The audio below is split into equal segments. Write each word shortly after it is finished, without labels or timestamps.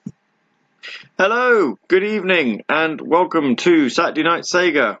Hello, good evening, and welcome to Saturday Night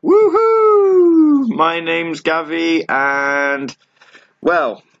Sega. Woohoo! My name's Gavi, and,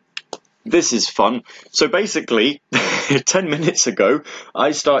 well, this is fun. So basically, 10 minutes ago,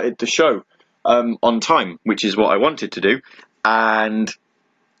 I started the show on time, which is what I wanted to do, and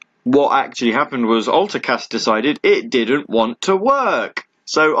what actually happened was AltaCast decided it didn't want to work.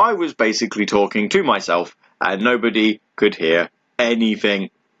 So I was basically talking to myself, and nobody could hear anything.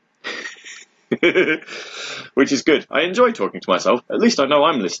 Which is good. I enjoy talking to myself. At least I know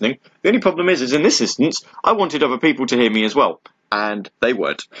I'm listening. The only problem is in this instance, I wanted other people to hear me as well, and they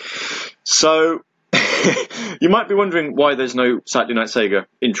weren't. So, you might be wondering why there's no Saturday Night Sega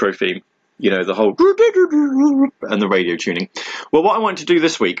intro theme. You know, the whole and the radio tuning. Well, what I wanted to do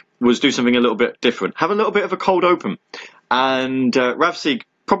this week was do something a little bit different. Have a little bit of a cold open. And Ravsig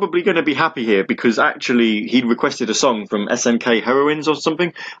probably going to be happy here because actually he'd requested a song from SNK Heroines or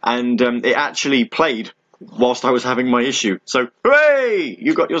something, and it actually played whilst I was having my issue. So, hooray!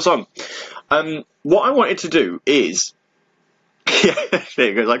 You got your song. What I wanted to do is... yeah, there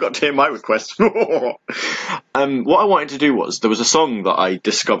you go. I got to hear my request. What I wanted to do was, there was a song that I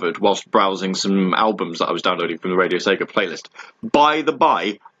discovered whilst browsing some albums that I was downloading from the Radio Sega playlist. By the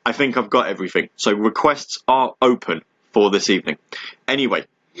by, I think I've got everything. So requests are open for this evening. Anyway,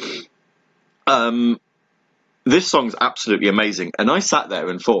 this song's absolutely amazing, and I sat there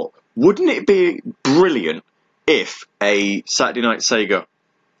and thought, wouldn't it be brilliant if a Saturday Night Sega,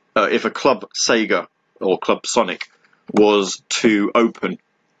 if a Club Sega or Club Sonic was to open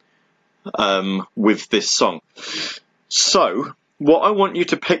with this song? So, what I want you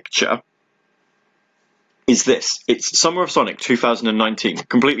to picture is this. It's Summer of Sonic 2019,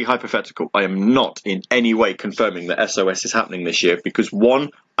 completely hypothetical. I am not in any way confirming that SOS is happening this year because, one,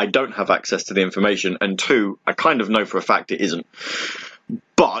 I don't have access to the information, and two, I kind of know for a fact it isn't.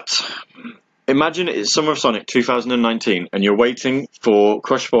 But imagine it's Summer of Sonic 2019 and you're waiting for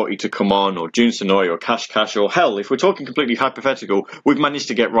Crush 40 to come on, or Jun Senoi, or Cash Cash, or hell, if we're talking completely hypothetical, we've managed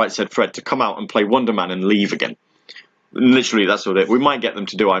to get Right Said Fred to come out and play Wonder Man and leave again. Literally, that's what it is. We might get them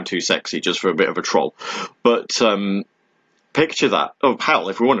to do I'm Too Sexy just for a bit of a troll. But picture that. Oh, hell,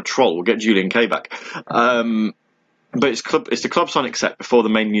 if we want a troll, we'll get Julian K back. But it's the Club Sonic set before the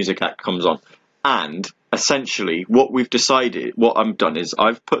main music act comes on. And essentially, what I've done is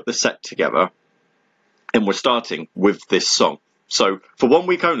I've put the set together, and we're starting with this song. So, for 1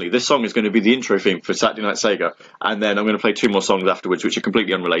 week only, this song is going to be the intro theme for Saturday Night Sega, and then I'm going to play 2 more songs afterwards, which are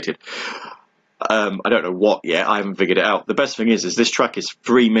completely unrelated. I don't know what yet, I haven't figured it out. The best thing is this track is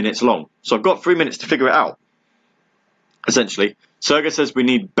 3 minutes long, so I've got 3 minutes to figure it out. Essentially, Sega says we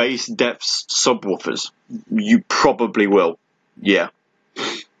need bass depths subwoofers. You probably will, yeah.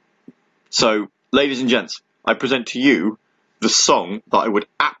 So, ladies and gents, I present to you the song that I would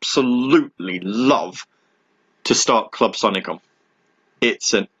absolutely love to start Club Sonic on.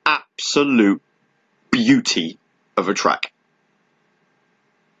 It's an absolute beauty of a track.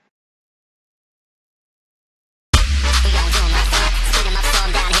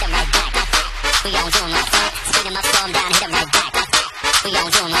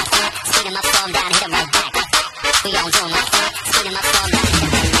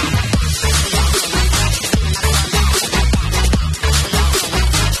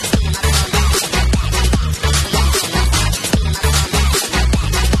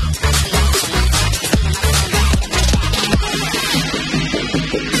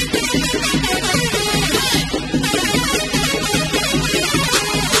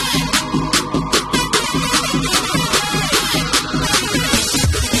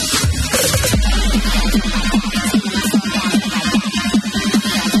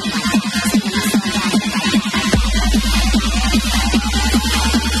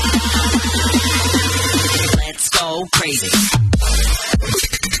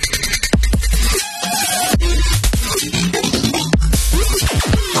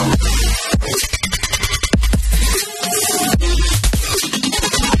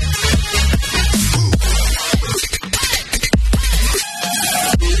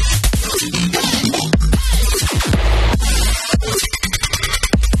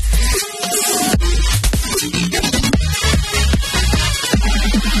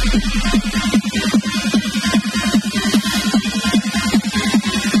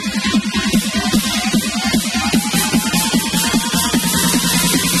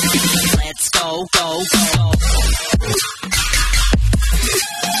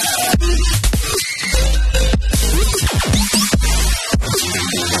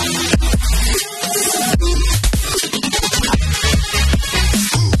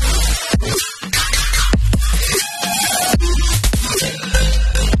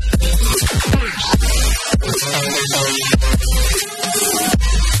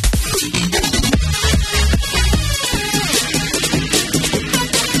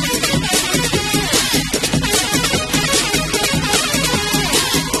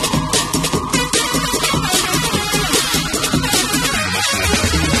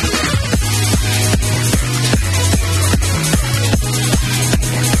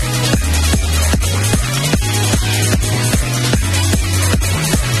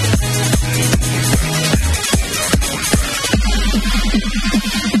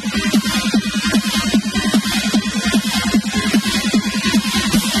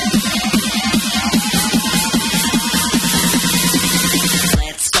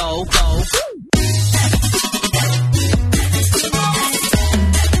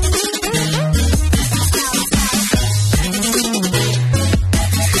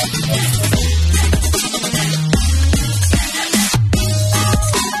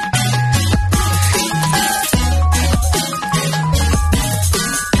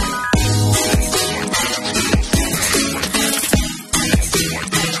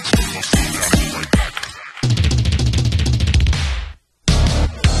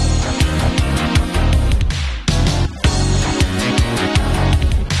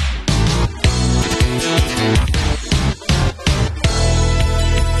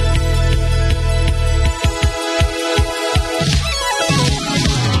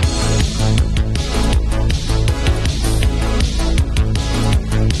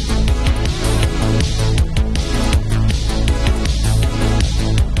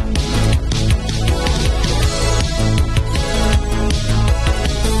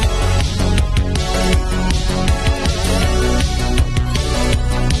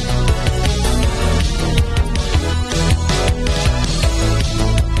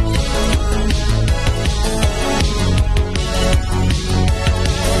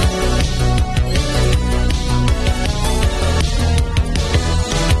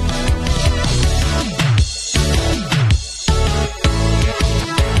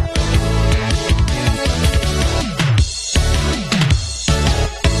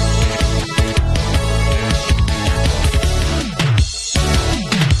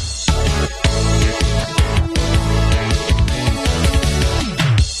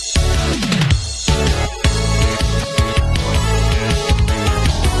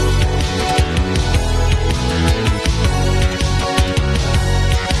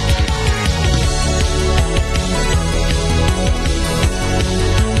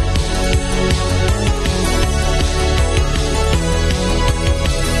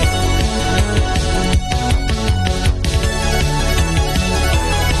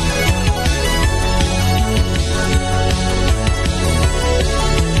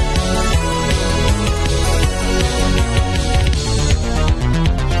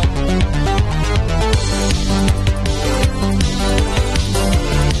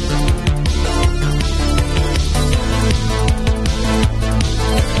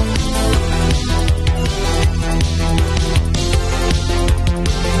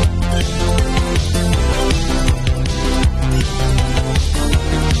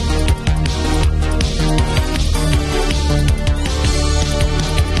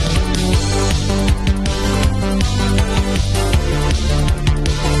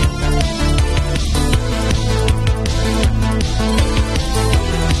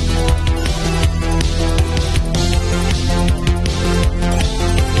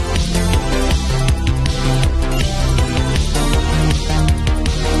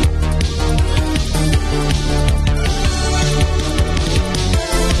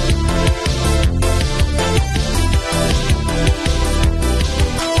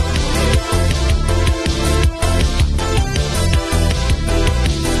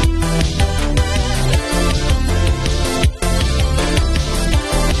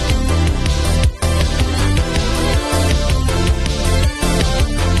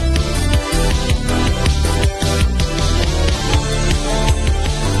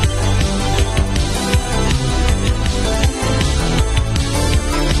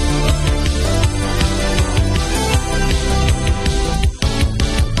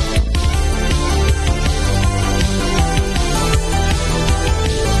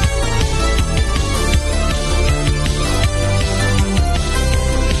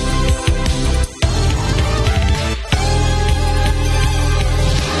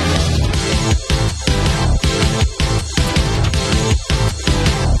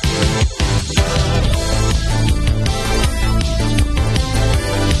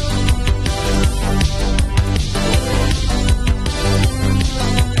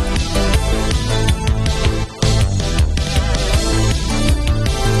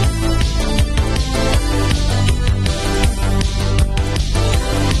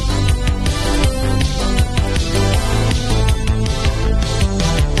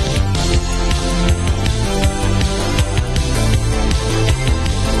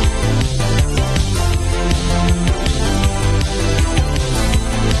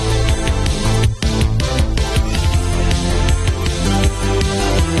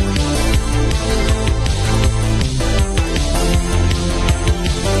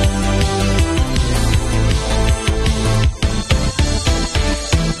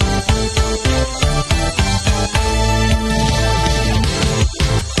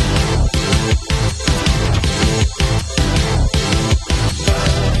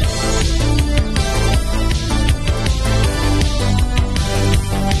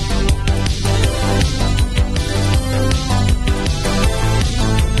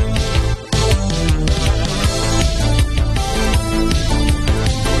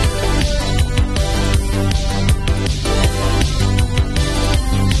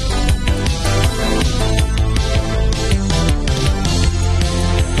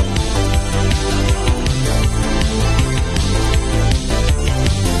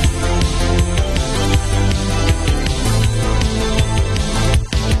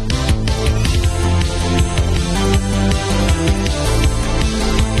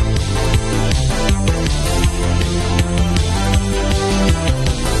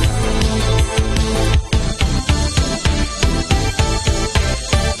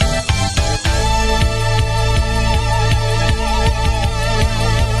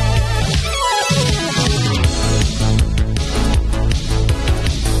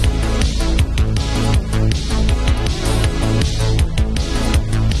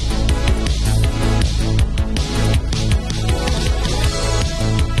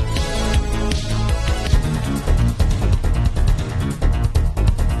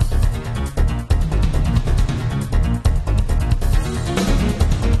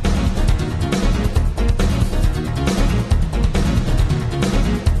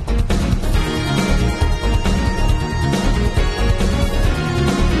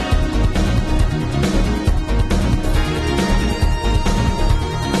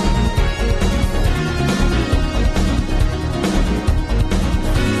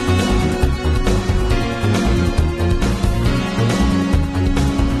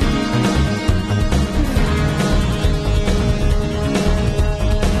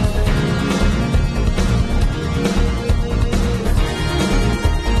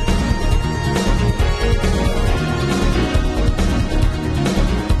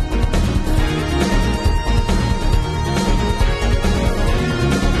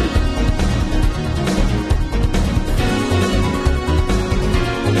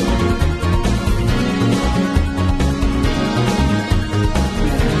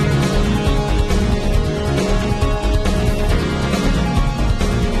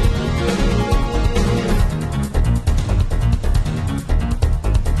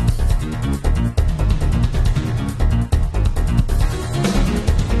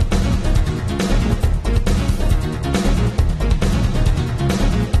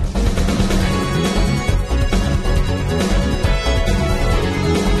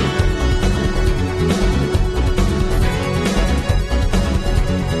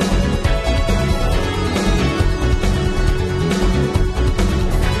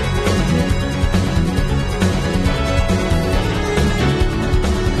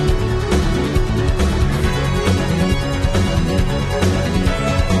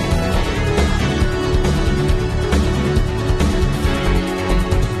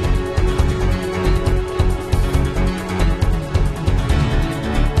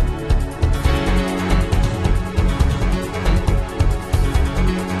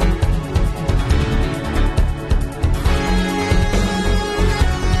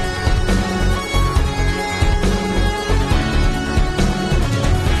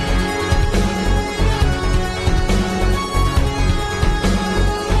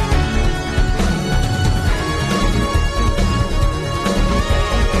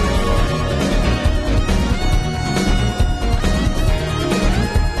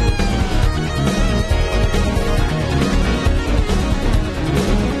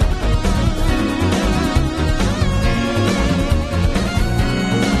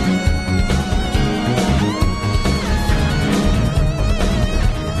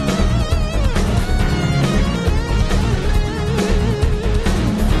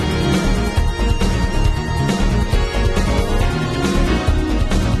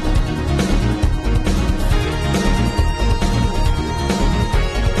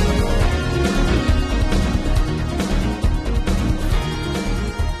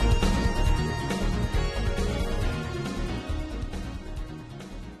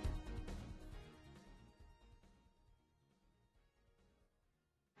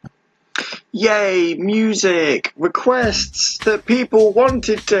 Yay, music! Requests that people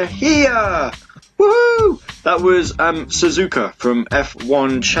wanted to hear! Woohoo! That was Suzuka from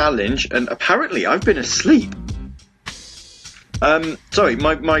F1 Challenge, and apparently I've been asleep. Sorry,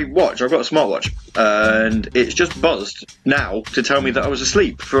 my watch, I've got a smartwatch, and it's just buzzed now to tell me that I was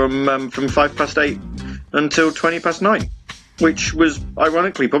asleep from 8:05 until 9:20, which was,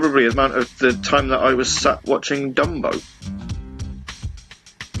 ironically, probably the amount of the time that I was sat watching Dumbo.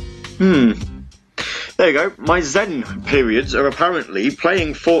 There you go. My Zen periods are apparently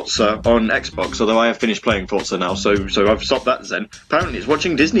playing Forza on Xbox, although I have finished playing Forza now, so I've stopped that Zen. Apparently it's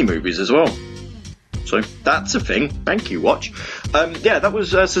watching Disney movies as well. So that's a thing. Thank you, Watch. Yeah, that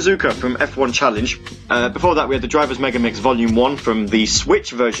was Suzuka from F1 Challenge. Before that, we had the Drivers Mega Mix Volume 1 from the Switch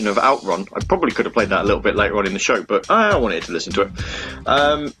version of Outrun. I probably could have played that a little bit later on in the show, but I wanted to listen to it.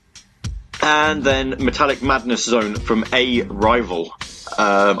 And then Metallic Madness Zone from A Rival.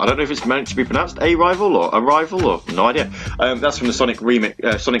 I don't know if it's meant to be pronounced A Rival or Arrival, or no idea. That's from the Sonic Mania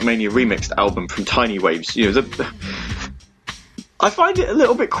Remixed album from Tiny Waves. You know, I find it a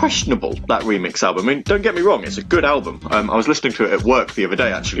little bit questionable, that remix album. I mean, don't get me wrong, it's a good album. I was listening to it at work the other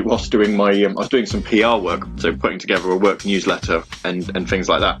day, actually, whilst doing my, I was doing some PR work, so putting together a work newsletter and things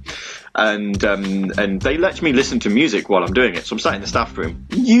like that. And they let me listen to music while I'm doing it, so I'm sat in the staff room.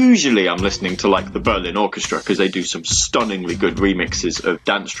 Usually I'm listening to, like, the Berlin Orchestra, because they do some stunningly good remixes of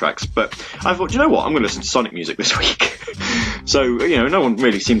dance tracks, but I thought, you know what, I'm going to listen to Sonic music this week. So, you know, no one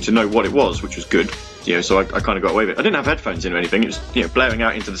really seemed to know what it was, which was good. You know, so I kind of got away with it. I didn't have headphones in or anything. It was, you know, blaring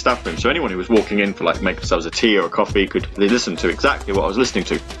out into the staff room. So anyone who was walking in for, like, make themselves a tea or a coffee they listen to exactly what I was listening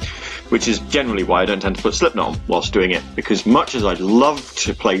to. Which is generally why I don't tend to put Slipknot on whilst doing it. Because much as I'd love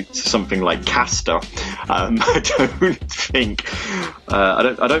to play something like Castor, I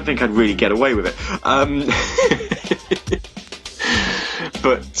don't think I'd really get away with it.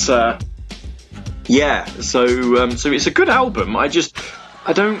 Yeah. So it's a good album. I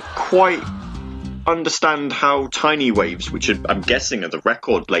don't quite understand how Tiny Waves, which I'm guessing are the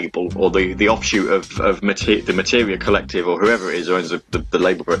record label or the offshoot of the Materia Collective or whoever it is who owns the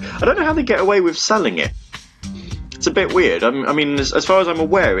label for it, I don't know how they get away with selling it. It's a bit weird. I mean, as far as I'm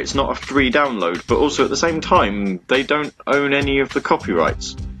aware, it's not a free download, but also at the same time, they don't own any of the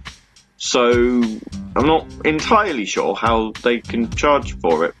copyrights. So I'm not entirely sure how they can charge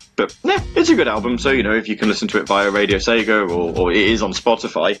for it. But yeah, it's a good album, so, you know, if you can listen to it via Radio Sega or it is on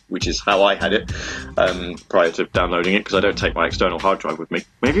Spotify, which is how I had it prior to downloading it, because I don't take my external hard drive with me.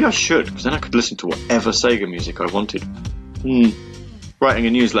 Maybe I should, because then I could listen to whatever Sega music I wanted. Writing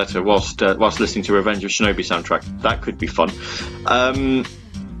a newsletter whilst listening to Revenge of Shinobi soundtrack. That could be fun.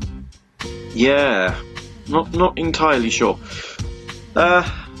 Yeah, not entirely sure.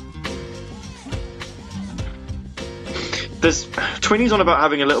 There's Twinny's on about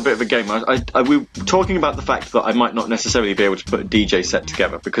having a little bit of a game. We were talking about the fact that I might not necessarily be able to put a DJ set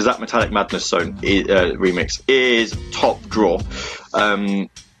together because that Metallic Madness Zone remix is top draw. And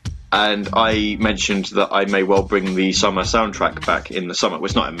I mentioned that I may well bring the summer soundtrack back in the summer. Well,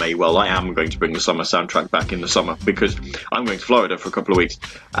 it's not a may well, I am going to bring the summer soundtrack back in the summer because I'm going to Florida for a couple of weeks.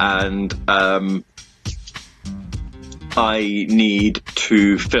 And I need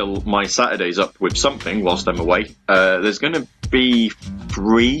to fill my Saturdays up with something whilst I'm away. There's going to be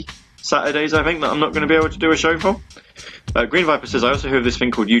 3 Saturdays, I think, that I'm not going to be able to do a show for. Green Viper says, I also hear of this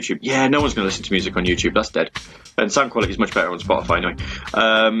thing called YouTube. Yeah, no one's going to listen to music on YouTube. That's dead. And sound quality is much better on Spotify anyway.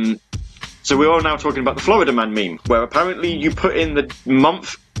 So we're all now talking about the Florida Man meme, where apparently you put in the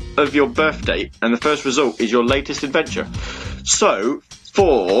month of your birthday and the first result is your latest adventure. So,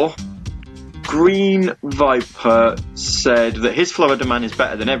 for Green Viper said that his Florida Man is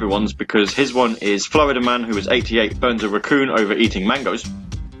better than everyone's because his one is Florida Man who was 88 burns a raccoon over eating mangoes.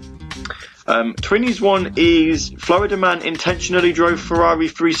 Twinny's one is Florida Man intentionally drove Ferrari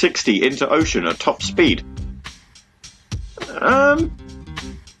 360 into ocean at top speed.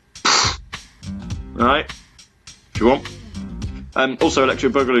 Right, if you want. Also,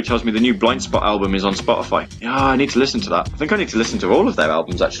 Electric Boogaloo tells me the new Blind Spot album is on Spotify. Yeah, I need to listen to that. I think I need to listen to all of their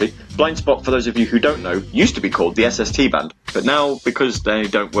albums, actually. Blind Spot, for those of you who don't know, used to be called the SST Band. But now, because they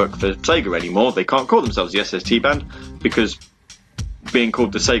don't work for Sega anymore, they can't call themselves the SST Band, because being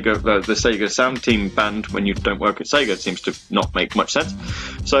called the Sega Sound Team Band when you don't work at Sega seems to not make much sense.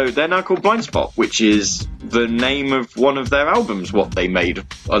 So they're now called Blind Spot, which is the name of one of their albums, what they made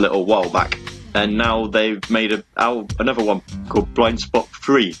a little while back. And now they've made another one called Blind Spot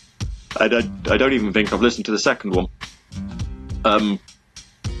 3. I don't even think I've listened to the second one. I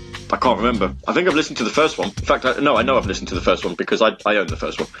can't remember. I think I've listened to the first one. In fact, I know I've listened to the first one because I own the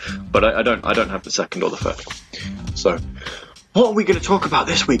first one. But I don't have the second or the third. So, What are we going to talk about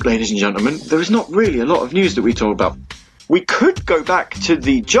this week, ladies and gentlemen? There is not really a lot of news that we talk about. We could go back to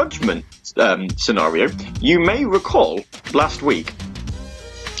the Judgment scenario. You may recall last week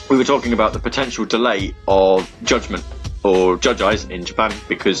we were talking about the potential delay of Judgment or Judge Eyes in Japan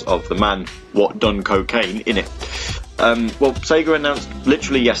because of the man what done cocaine in it. Well, Sega announced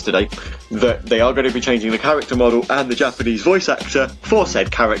literally yesterday that they are going to be changing the character model and the Japanese voice actor for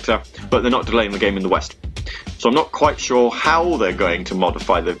said character, but they're not delaying the game in the West. So I'm not quite sure how they're going to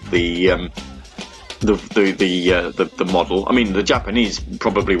modify the model. I mean, the Japanese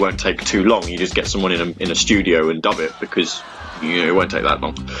probably won't take too long. You just get someone in a studio and dub it because it won't take that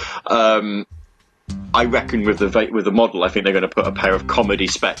long. I reckon with the model, I think they're going to put a pair of comedy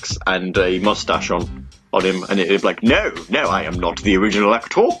specs and a mustache on him, and it'll be like, no, I am not the original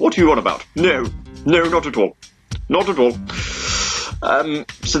actor. What are you on about? No, not at all. Not at all.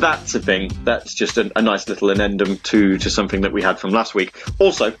 So that's a thing. That's just a nice little addendum to something that we had from last week.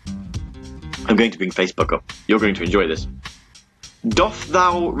 Also, I'm going to bring Facebook up. You're going to enjoy this. Doth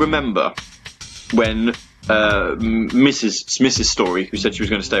thou remember when Mrs. Story, who said she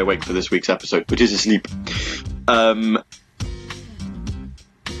was going to stay awake for this week's episode, but is asleep,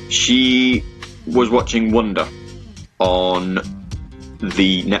 she was watching Wonder on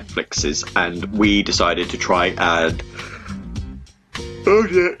the Netflixes, and we decided to try and... Oh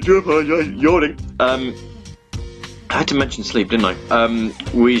dear, do apologise, yawning. I had to mention sleep, didn't I?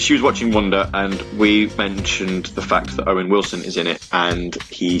 She was watching Wonder, and we mentioned the fact that Owen Wilson is in it, and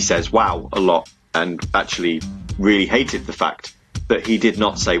he says wow a lot, and actually really hated the fact that he did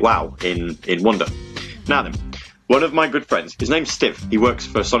not say wow in Wonder. Now then, one of my good friends, his name's Stiv, he works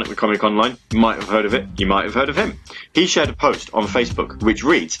for Sonic the Comic Online, you might have heard of it, you might have heard of him. He shared a post on Facebook which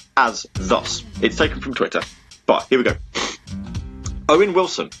reads as thus. It's taken from Twitter, but here we go. Owen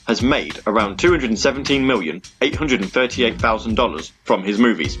Wilson has made around $217,838,000 from his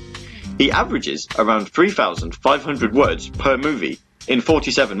movies. He averages around 3,500 words per movie in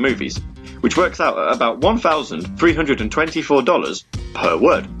 47 movies, which works out at about $1,324 per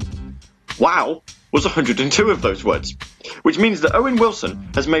word. Wow was 102 of those words, which means that Owen Wilson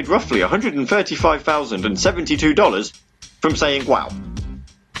has made roughly $135,072 from saying wow.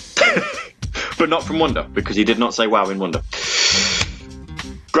 But not from Wonder, because he did not say wow in Wonder.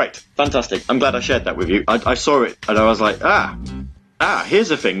 Great, fantastic. I'm glad I shared that with you. I saw it and I was like,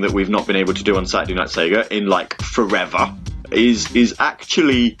 here's a thing that we've not been able to do on Saturday Night Sega in like forever, is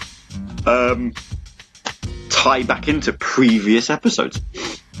actually tie back into previous episodes.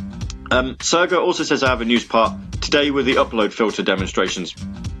 Serga also says I have a news part. Today were the upload filter demonstrations.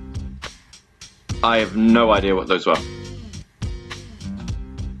 I have no idea what those were.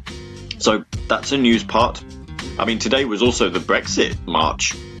 So that's a news part. I mean, today was also the Brexit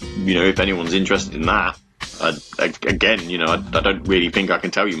march, if anyone's interested in that. I don't really think I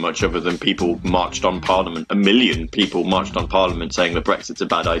can tell you much other than people marched on Parliament. 1 million people marched on Parliament saying that Brexit's a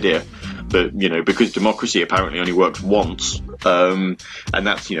bad idea. But, because democracy apparently only works once, and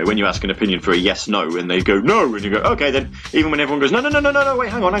that's, when you ask an opinion for a yes, no, and they go, no, and you go, okay, then, even when everyone goes, no, wait,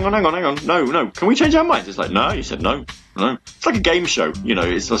 hang on, no, can we change our minds? It's like, no, you said no. It's like a game show,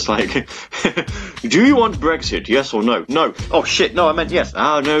 it's just like, do you want Brexit, yes or no? No. Oh, shit, no, I meant yes.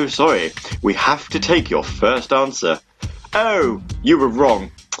 Ah, no, sorry. We have to take your first answer. Oh, you were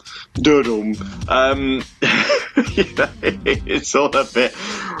wrong. Dudum. It's all a bit...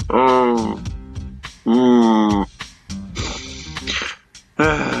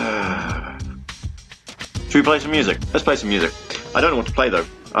 Should we play some music? Let's play some music. I don't know what to play, though.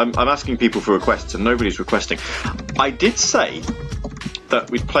 I'm asking people for requests, and nobody's requesting. I did say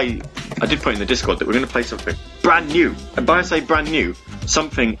that we'd play... I did put in the Discord that we're going to play something brand new. And by I say brand new,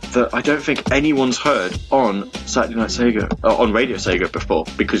 something that I don't think anyone's heard on Saturday Night Sega, on Radio Sega before,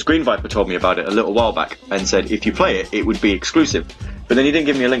 because Green Viper told me about it a little while back and said if you play it, it would be exclusive. But then he didn't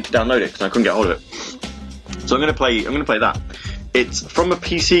give me a link to download it because I couldn't get hold of it. So I'm going to play that. It's from a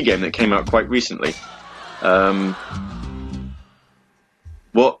PC game that came out quite recently.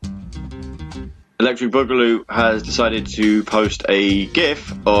 Electric Boogaloo has decided to post a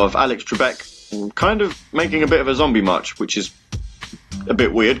GIF of Alex Trebek kind of making a bit of a zombie march, which is a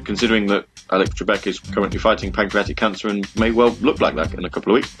bit weird considering that Alex Trebek is currently fighting pancreatic cancer and may well look like that in a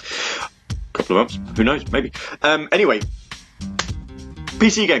couple of weeks. Couple of months, who knows, maybe. Anyway,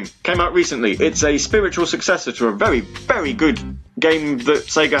 PC game came out recently. It's a spiritual successor to a very, very good game that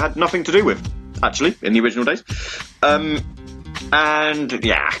Sega had nothing to do with, actually, in the original days. And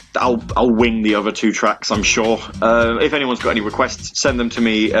yeah, I'll wing the other two tracks, I'm sure. If anyone's got any requests, send them to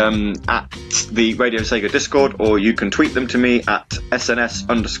me at the Radio Sega Discord, or you can tweet them to me at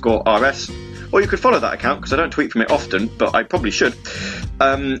SNS_RS. or you could follow that account, because I don't tweet from it often, but I probably should.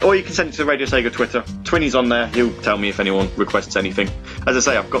 Or you can send it to the Radio Sega Twitter. Twinny's on there, he'll tell me if anyone requests anything. As I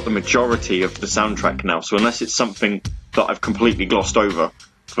say, I've got the majority of the soundtrack now, so unless it's something that I've completely glossed over,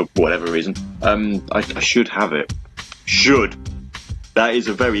 for whatever reason, I should have it. Should. That is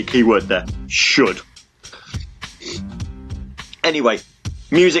a very key word there. Should. Anyway,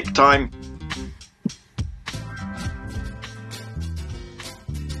 music time.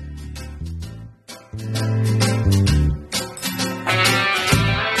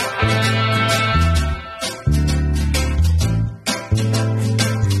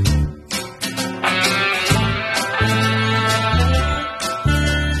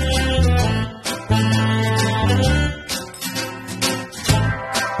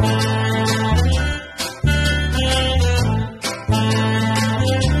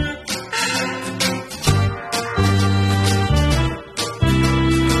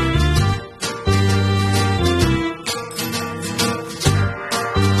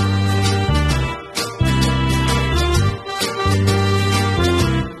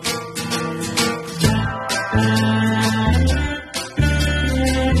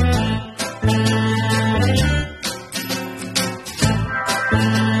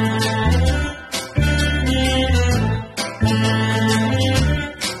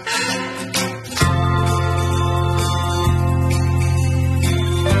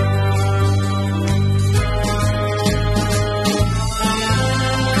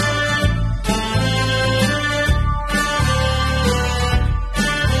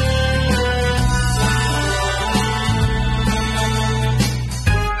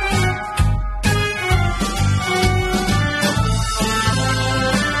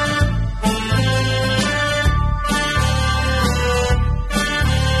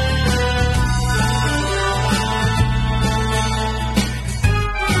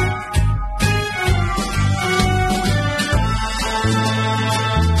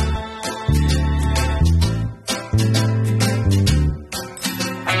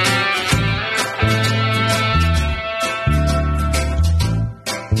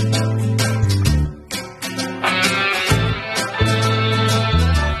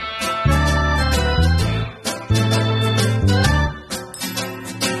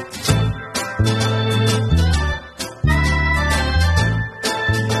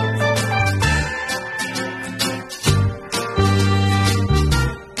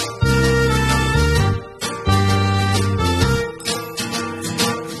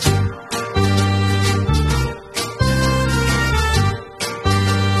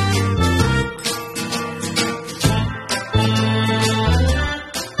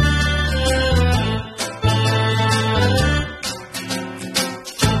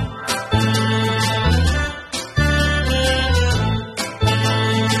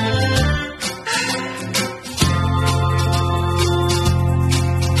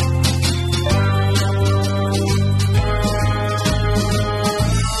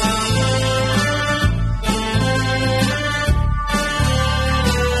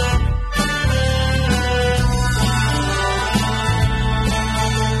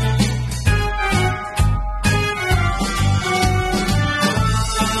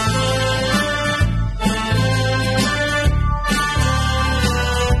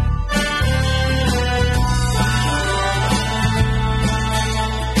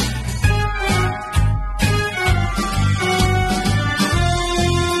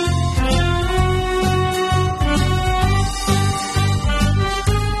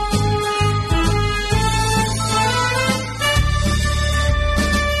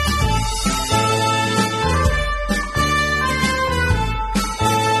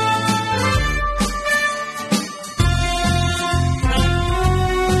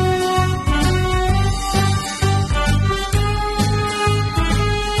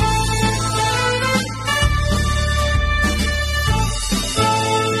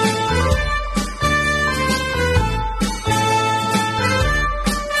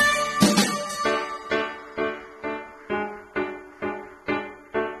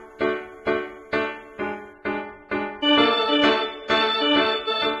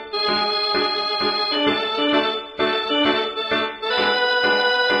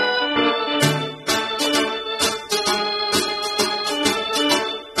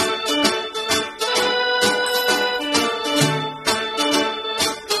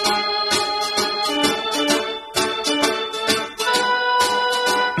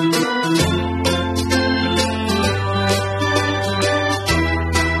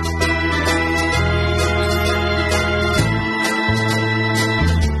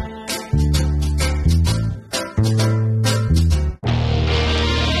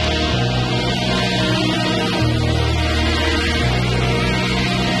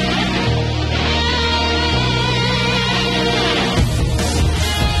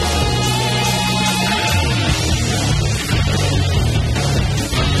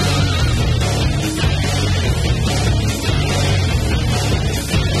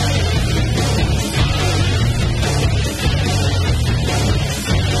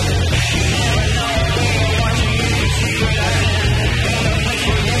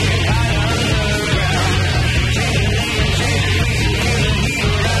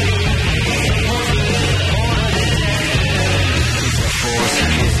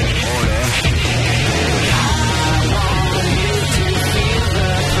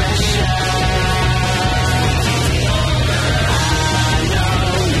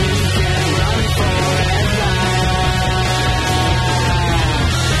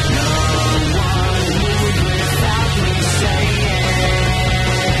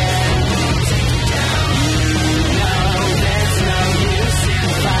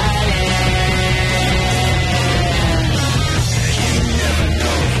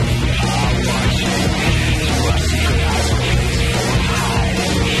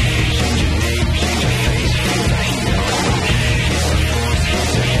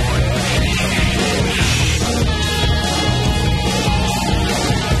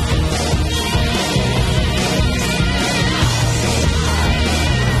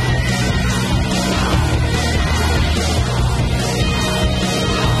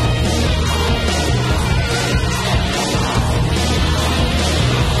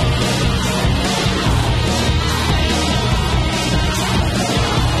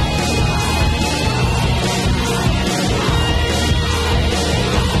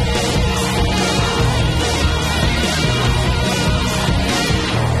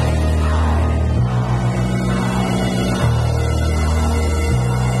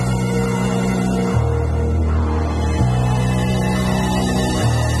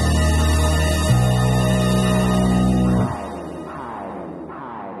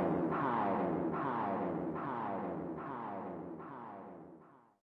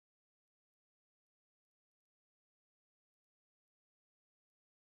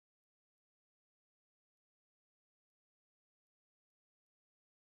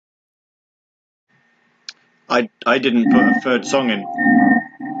 I didn't put a third song in.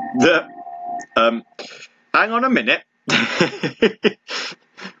 Hang on a minute.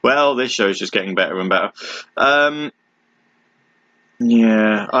 Well, this show's just getting better and better.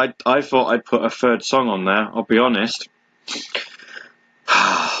 Yeah, I thought I'd put a third song on there, I'll be honest.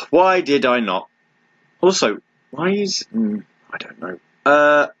 Why did I not? Also, why is... I don't know.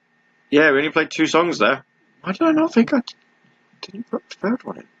 Yeah, we only played 2 songs there. Why did I not think I didn't put a third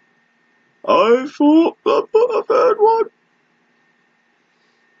one in? I thought I put a third one.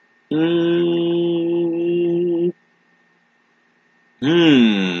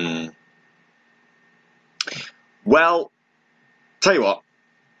 Well, tell you what.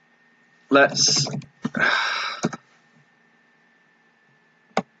 Let's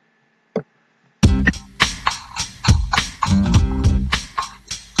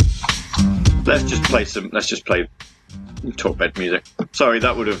just play talk bed music. Sorry,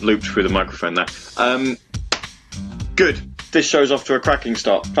 that would have looped through the microphone there. Good. This show's off to a cracking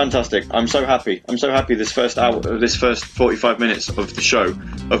start. Fantastic. I'm so happy. This first 45 minutes of the show,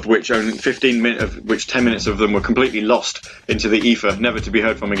 of which only 10 minutes of them were completely lost into the ether, never to be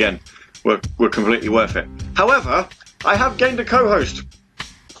heard from again, were completely worth it. However, I have gained a co-host.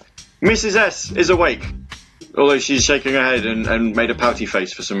 Mrs. S is awake, although she's shaking her head and made a pouty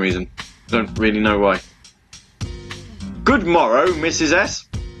face for some reason. Don't really know why. Good morrow, Mrs. S.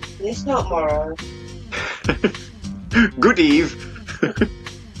 It's not morrow. Good eve.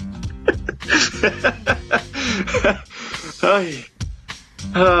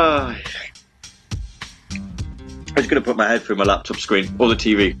 I was going to put my head through my laptop screen or the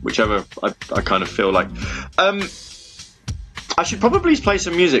TV, whichever I kind of feel like. I should probably play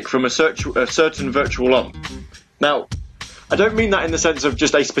some music from a certain Virtual On. Now, I don't mean that in the sense of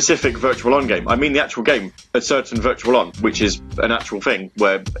just a specific Virtual On game. I mean the actual game, a certain Virtual On, which is an actual thing,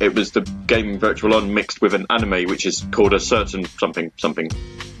 where it was the game Virtual On mixed with an anime, which is called a certain something.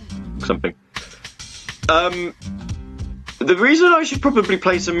 The reason I should probably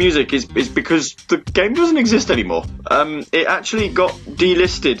play some music is because the game doesn't exist anymore. It actually got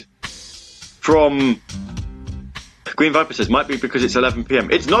delisted from... Green Viper says, might be because it's 11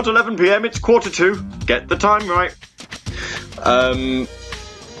 PM. It's not 11 PM, it's 1:45. Get the time right.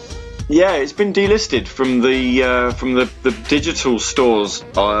 Yeah, it's been delisted from the digital stores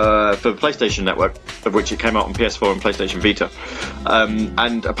for the PlayStation Network, of which it came out on PS4 and PlayStation Vita,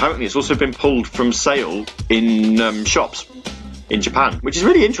 and apparently it's also been pulled from sale in shops in Japan, which is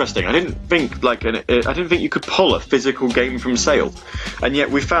really interesting. I didn't think you could pull a physical game from sale, and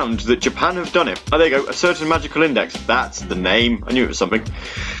yet we found that Japan have done it. Oh, there you go, a certain magical index. That's the name. I knew it was something.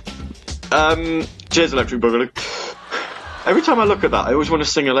 Cheers, Electric Boogaloo. Every time I look at that, I always want to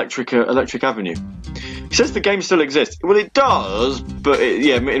sing Electric Avenue. He says the game still exists. Well, it does, but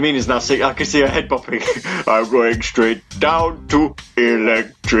it means now. I can see her head bopping. I'm going straight down to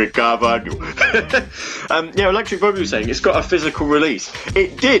Electric Avenue. Electric Boogaloo was saying it's got a physical release.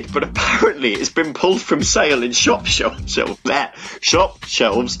 It did, but apparently it's been pulled from sale in shop shelves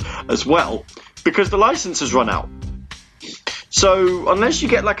as well, because the license has run out. So, unless you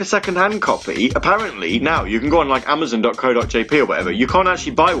get like a second-hand copy, apparently now you can go on like Amazon.co.jp or whatever, you can't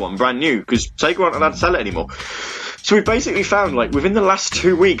actually buy one brand new because Sega aren't allowed to sell it anymore. So we've basically found, like, within the last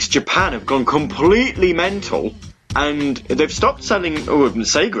 2 weeks, Japan have gone completely mental and they've stopped selling... Oh,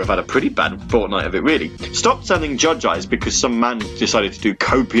 Sega have had a pretty bad fortnight of it, really. Stopped selling Judge Eyes because some man decided to do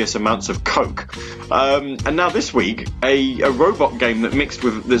copious amounts of coke. And now this week, a robot game that's mixed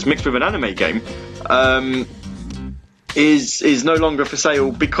with an anime game... is no longer for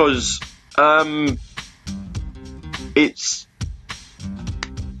sale because its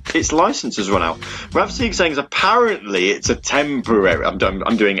license has run out. Rav Sieg saying apparently it's a temporary... I'm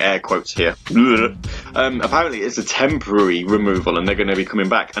doing air quotes here. Apparently it's a temporary removal and they're going to be coming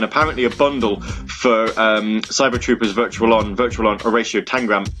back. And apparently a bundle for Cyber Troopers Virtual On, Horatio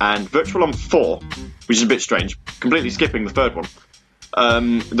Tangram, and Virtual On 4, which is a bit strange, completely skipping the third one.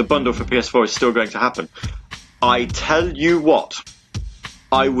 The bundle for PS4 is still going to happen. I tell you what,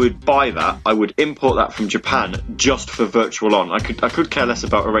 I would buy that. I would import that from Japan just for Virtual On. I could care less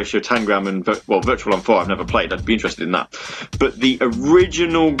about Horatio Tangram and Virtual On 4. I've never played. I'd be interested in that. But the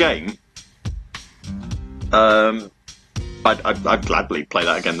original game, I'd gladly play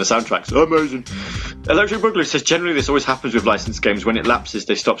that again. The soundtrack's amazing. Electric Boogaloo says generally this always happens with licensed games. When it lapses,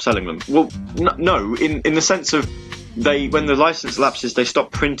 they stop selling them. Well, no, in the sense of when the license lapses, they stop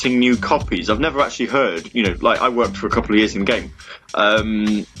printing new copies. I've never actually heard, I worked for a couple of years in game.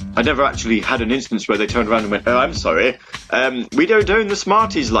 I never actually had an instance where they turned around and went, "Oh, I'm sorry, we don't own the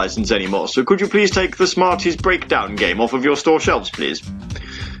Smarties license anymore, so could you please take the Smarties Breakdown game off of your store shelves, please?"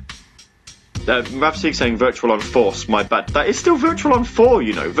 Ravseek saying Virtual on Force, my bad. That is still Virtual on 4,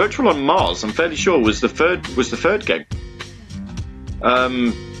 you know. Virtual on Mars, I'm fairly sure, was the third game.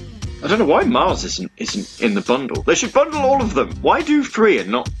 I don't know why Mars isn't in the bundle. They should bundle all of them. Why do 3 and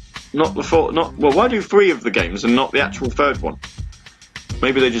not the 4? Why do 3 of the games and not the actual third one?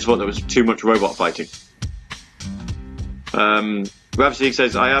 Maybe they just thought there was too much robot fighting. Ravseek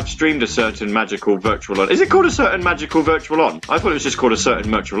says, I have streamed a certain magical Virtual On. Is it called a certain magical Virtual On? I thought it was just called a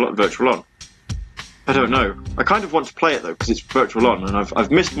certain Virtual On. I don't know. I kind of want to play it though, because it's Virtual On, and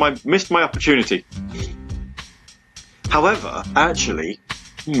I've missed my opportunity. However, actually,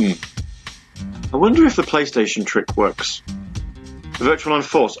 I wonder if the PlayStation trick works. Virtual on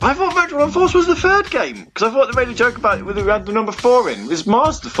Force. I thought Virtual on Force was the third game, because I thought they made a joke about it when they had the number 4 in. Is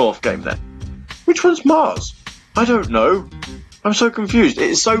Mars the 4th game then? Which one's Mars? I don't know. I'm so confused.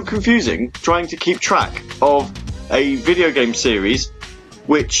 It's so confusing trying to keep track of a video game series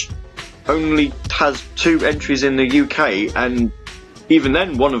which only has 2 entries in the UK, and even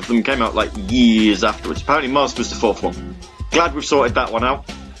then one of them came out like years afterwards. Apparently Mars was the 4th one. Glad we've sorted that one out.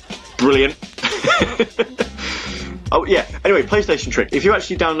 Brilliant. Oh yeah, anyway, PlayStation trick. If you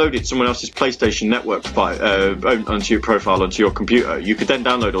actually downloaded someone else's PlayStation Network file onto your profile, onto your computer, you could then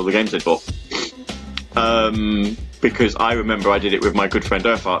download all the games they'd bought. Because I remember I did it with my good friend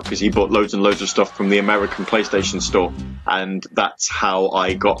Earthart, because he bought loads and loads of stuff from the American PlayStation Store, and that's how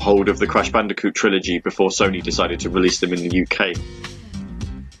I got hold of the Crash Bandicoot trilogy before Sony decided to release them in the UK.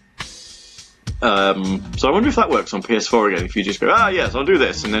 So I wonder if that works on PS4 again, if you just go, yes, I'll do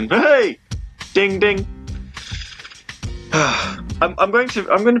this, and then, hey, ding ding. I'm going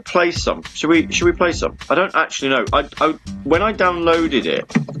to play some. Should we play some? I don't actually know. When I downloaded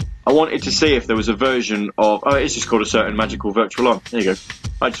it, I wanted to see if there was a version of. Oh, it's just called a certain magical Virtual On. There you go.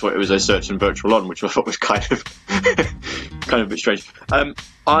 I just thought it was a certain Virtual On, which I thought was kind of a bit strange.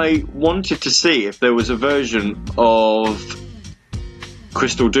 I wanted to see if there was a version of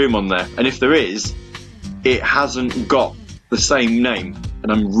Crystal Doom on there, and if there is, it hasn't got the same name,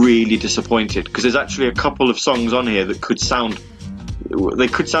 and I'm really disappointed, because there's actually a couple of songs on here that could sound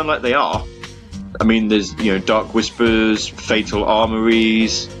like they are. I mean, there's, Dark Whispers, Fatal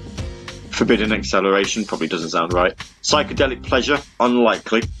Armories, Forbidden Acceleration, probably doesn't sound right. Psychedelic Pleasure,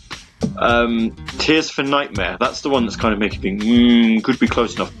 unlikely. Tears for Nightmare, that's the one that's kind of making me could be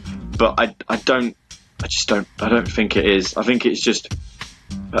close enough, but I don't think it is. I think it's just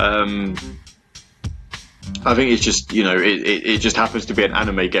it just happens to be an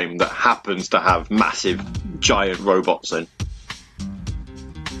anime game that happens to have massive giant robots in.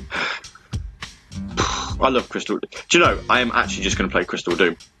 I love Crystal Doom. Do you know, I am actually just going to play Crystal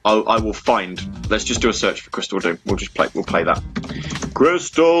Doom. I will find. Let's just do a search for Crystal Doom. We'll play that.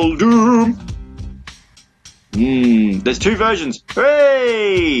 Crystal Doom. There's 2 versions.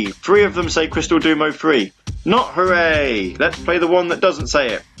 Hooray! 3 of them say Crystal Doom 03. Not hooray! Let's play the one that doesn't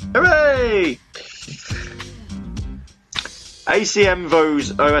say it. Hooray! ACM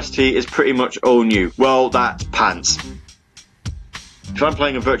Vo's OST is pretty much all new. Well, that's pants. If I'm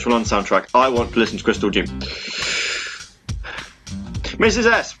playing a Virtual On soundtrack, I want to listen to Crystal Doom. Mrs.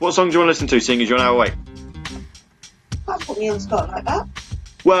 S, what song do you want to listen to, seeing as you're an hour away? Can't put me on the spot like that.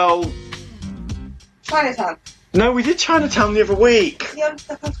 Well... Chinatown. No, we did Chinatown the other week. Yeah,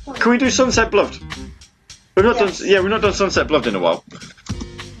 that's fine. Can we do Sunset Bluffed? We've not done Sunset Bluffed in a while.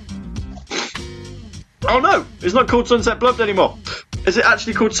 Oh no, it's not called Sunset Bluffed anymore. Is it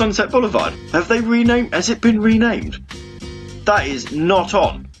actually called Sunset Boulevard? Has it been renamed? That is not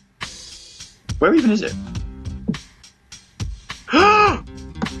on. Where even is it?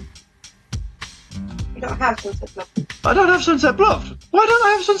 You don't have Sunset Bluffed. I don't have Sunset Bluffed. Why don't I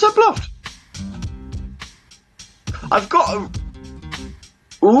have Sunset Bluffed? I've got a...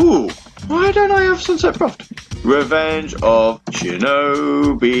 Ooh. Why don't I have Sunset Bluffed? Revenge of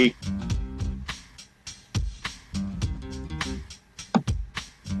Shinobi.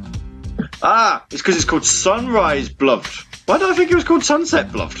 It's because it's called Sunrise Bluffed. Why do I think it was called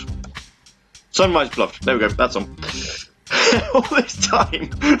Sunset Bluffed? Sunrise Bluffed. There we go. That's on. All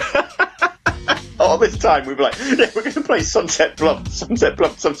this time we were like, yeah, we're going to play Sunset Bluffed, Sunset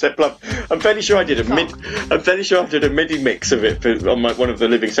Bluffed, Sunset Bluffed. I'm fairly sure I did a MIDI mix of it on one of the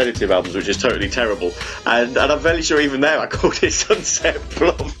Living Sedative albums, which is totally terrible. And I'm fairly sure even there I called it Sunset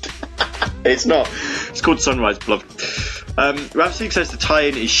Bluffed. It's not. It's called Sunrise Bluffed. Ravseek says the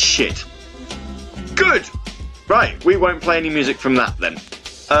tie-in is shit. Good! Right, we won't play any music from that then.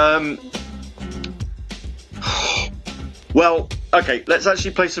 Well, okay, let's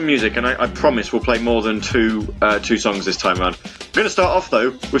actually play some music, and I promise we'll play more than two songs this time around. I'm going to start off, though,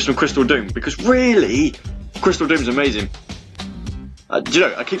 with some Crystal Doom, because really, Crystal Doom's amazing. Do you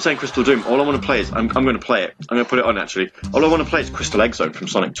know, I keep saying Crystal Doom. All I want to play is, I'm going to play it. I'm going to put it on, actually. All I want to play is Crystal Egg Zone from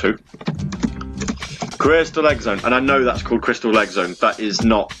Sonic 2. Crystal Egg Zone. And I know that's called Crystal Egg Zone. That is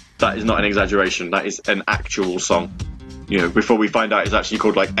not an exaggeration. That is an actual song. You know, before we find out it's actually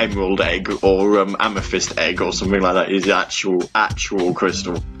called, like, Emerald Egg or Amethyst Egg or something like that. It is actual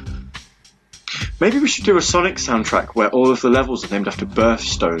Crystal. Maybe we should do a Sonic soundtrack where all of the levels are named after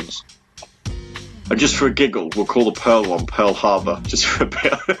birthstones. And just for a giggle, we'll call the Pearl one Pearl Harbor. Just for a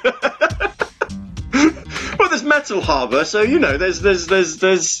bit. Well, there's Metal Harbor, so you know, there's. What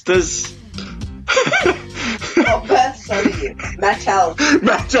birthstone are you? Metal.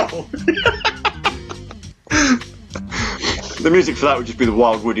 Metal. The music for that would just be the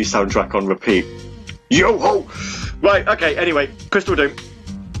Wild Woody soundtrack on repeat. Yo ho! Right. Okay. Anyway, Crystal Doom.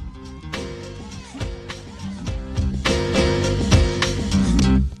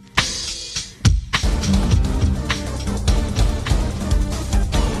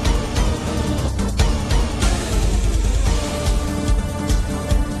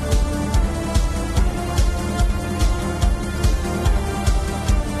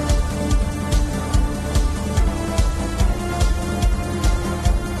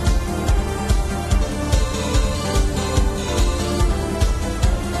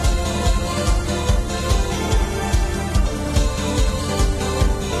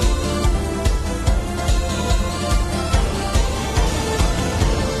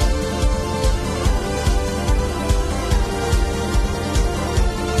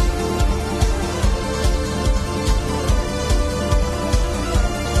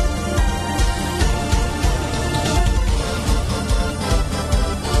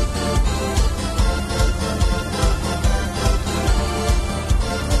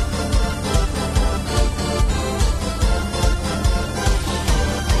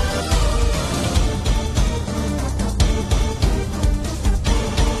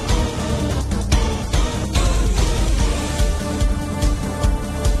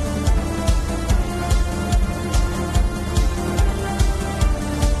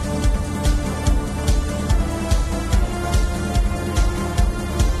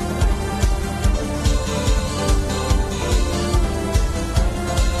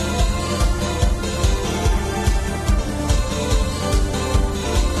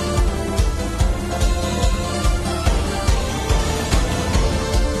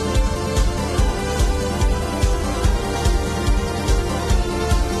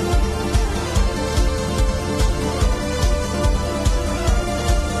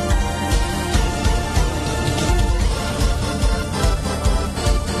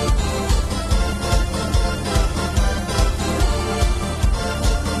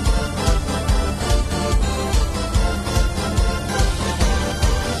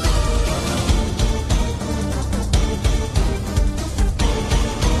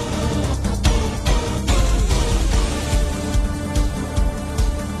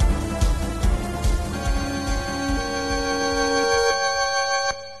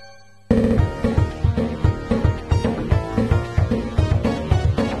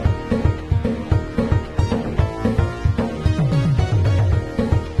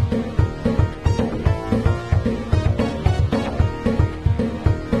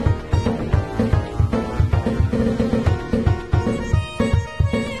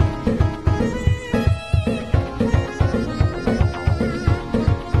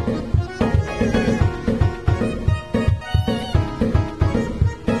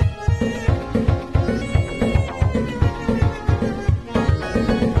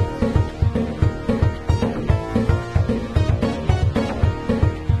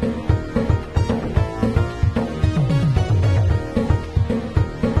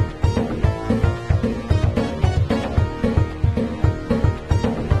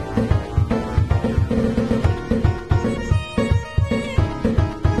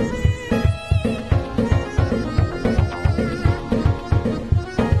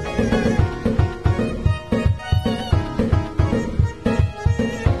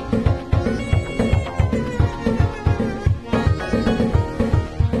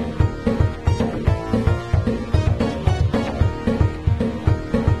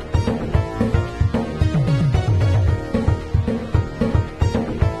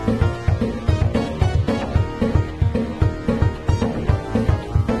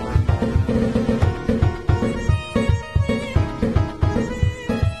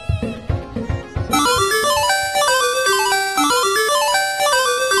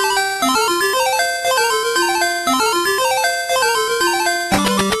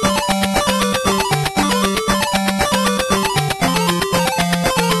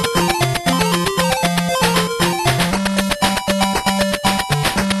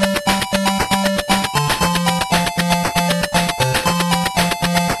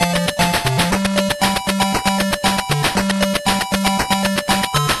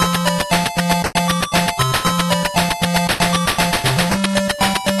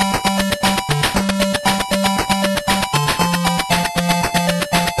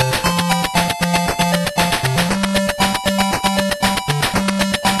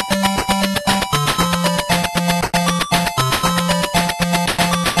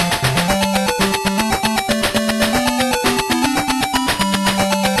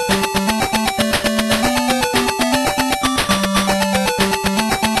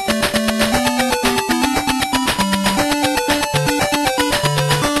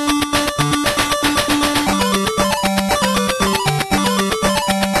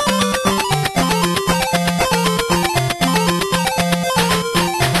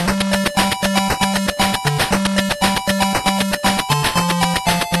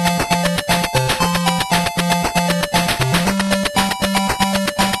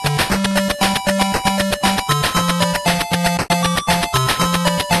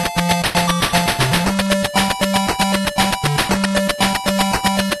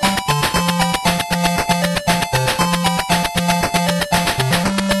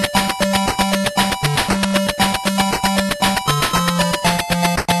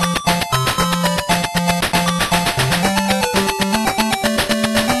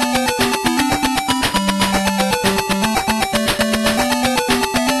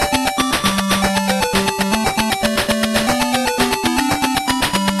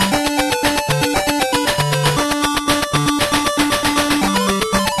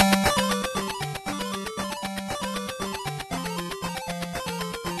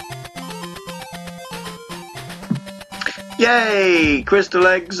 Yay! Crystal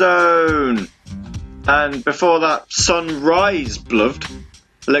Egg Zone! And before that, Sunrise Bluffed.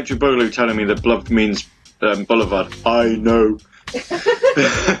 Electric Boogaloo telling me that bluffed means boulevard. I know.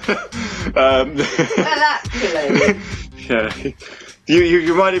 Well, actually. Yeah.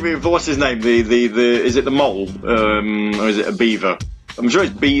 You reminded me of, what's his name? The is it the mole? Or is it a beaver? I'm sure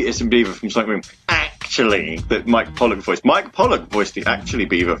it's a beaver from Sonic Boom. Actually, that Mike Pollock voiced. Mike Pollock voiced the actually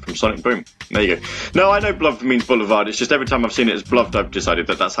beaver from Sonic Boom. There you go. No, I know bluffed means boulevard. It's just every time I've seen it as bluffed, I've decided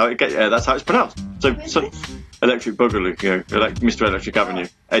that that's how it's pronounced. So Electric Boogaloo, you know, Mr. Electric Avenue.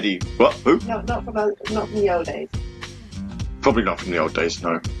 Eddie, what? Who? No, not from the old days. Probably not from the old days.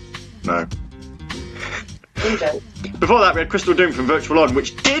 No. Windows. Before that, we had Crystal Doom from Virtual On,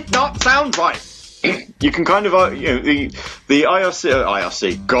 which did not sound right. You can kind of, the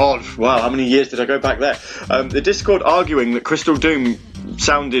IRC. God, wow, how many years did I go back there? The Discord arguing that Crystal Doom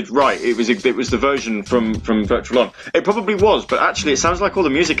sounded right. It was the version from Virtual On. It probably was, but actually, it sounds like all the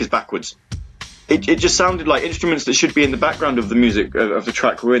music is backwards. It just sounded like instruments that should be in the background of the music of the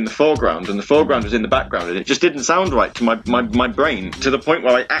track were in the foreground, and the foreground was in the background, and it just didn't sound right to my brain, to the point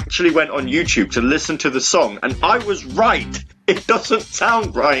where I actually went on YouTube to listen to the song, and I was right. It doesn't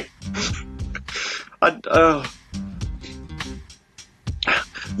sound right.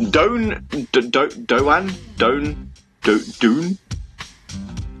 Doon.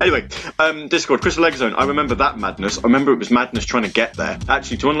 Anyway, Discord, Crystal Egg Zone. I remember that madness. I remember it was madness trying to get there.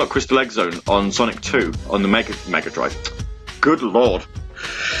 Actually, to unlock Crystal Egg Zone on Sonic 2 on the Mega Drive. Good lord.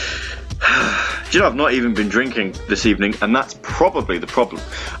 Do you know, I've not even been drinking this evening, and that's probably the problem.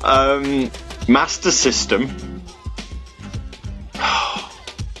 Master System.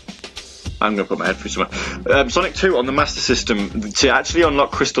 I'm going to put my head through somewhere. Sonic 2 on the Master System, to actually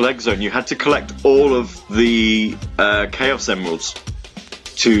unlock Crystal Egg Zone, you had to collect all of the Chaos Emeralds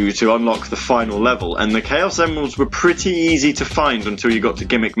to unlock the final level, and the Chaos Emeralds were pretty easy to find until you got to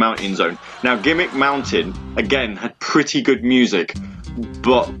Gimmick Mountain Zone. Now, Gimmick Mountain, again, had pretty good music,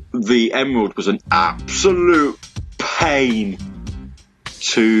 but the Emerald was an absolute pain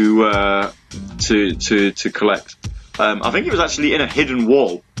to collect. I think it was actually in a hidden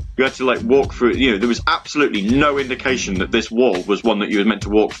wall. You had to walk through it. You know, there was absolutely no indication that this wall was one that you were meant to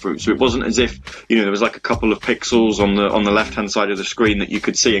walk through. So it wasn't as if, there was a couple of pixels on the left-hand side of the screen that you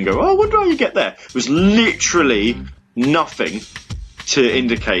could see and go, oh, I wonder how you get there. It was literally nothing to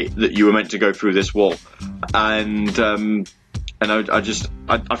indicate that you were meant to go through this wall. And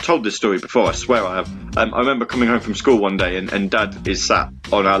I've told this story before, I swear I have. I remember coming home from school one day and Dad is sat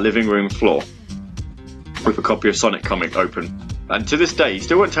on our living room floor with a copy of Sonic comic open. And to this day, he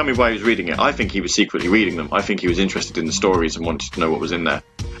still won't tell me why he was reading it. I think he was secretly reading them. I think he was interested in the stories and wanted to know what was in there.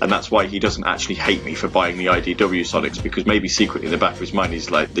 And that's why he doesn't actually hate me for buying the IDW Sonics, because maybe secretly in the back of his mind he's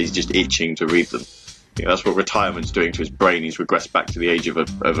just itching to read them. That's what retirement's doing to his brain. He's regressed back to the age of a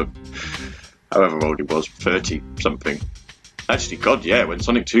however old he was, 30-something. Actually, God, yeah, when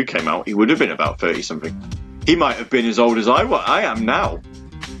Sonic 2 came out, he would have been about 30-something. He might have been as old as I am now.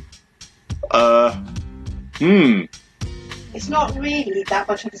 It's not really that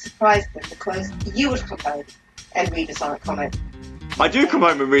much of a surprise then, because you would come home and read a Sonic comic. I do come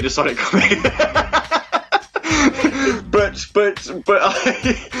home and read a Sonic comic. but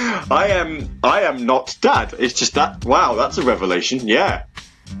I am not Dad. It's just that, wow, that's a revelation. Yeah.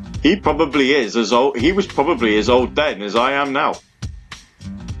 He probably is as old. He was probably as old then as I am now.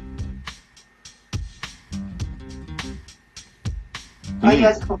 Are you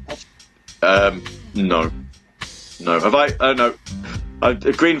guys accomplished? No. Have I? No.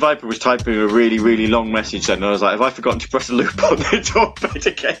 Green Viper was typing a really, really long message then, and I was like, have I forgotten to press a loop on the doorbell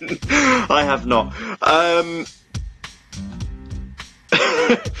again? I have not.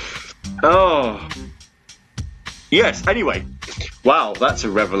 Oh. Yes, anyway. Wow, that's a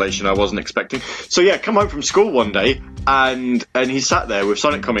revelation I wasn't expecting. So yeah, come home from school one day, and he sat there with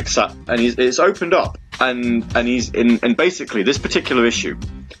Sonic Comics and it's opened up, and he's in, and basically this particular issue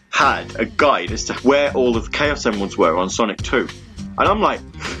had a guide as to where all of the Chaos Emeralds were on Sonic 2. And I'm like,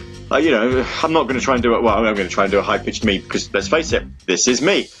 I'm not going to try and do it. Well, I'm going to try and do a high-pitched me, because let's face it, this is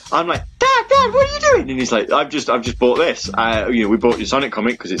me. I'm like, Dad, what are you doing? And he's like, I've just bought this. We bought your Sonic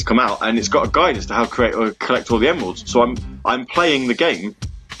comic because it's come out, and it's got a guide as to how to collect all the emeralds. So I'm playing the game,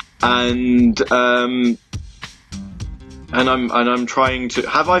 and I'm trying to.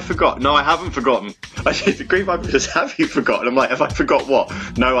 Have I forgotten? No, I haven't forgotten. The Green Viper says, have you forgotten? I'm like, have I forgot what?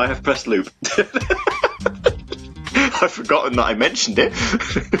 No, I have pressed loop. I've forgotten that I mentioned it.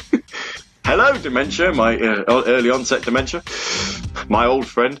 Hello, dementia, my early onset dementia, my old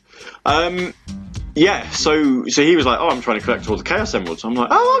friend. Yeah, so he was like, oh, I'm trying to collect all the Chaos Emeralds. I'm like,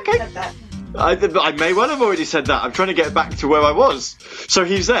 oh, okay. I may well have already said that. I'm trying to get back to where I was. So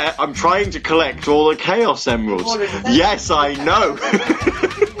he's there. I'm trying to collect all the Chaos Emeralds. Yes, I know.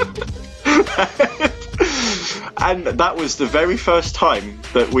 And that was the very first time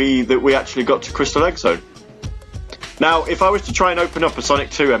that we actually got to Crystal Egg Zone. Now, if I was to try and open up a Sonic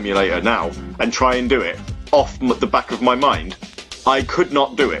 2 emulator now and try and do it off the back of my mind, I could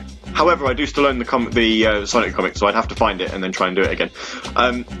not do it. However, I do still own the Sonic comic, so I'd have to find it and then try and do it again.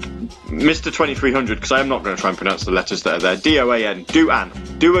 Mr. 2300, because I am not going to try and pronounce the letters that are there. D-O-A-N,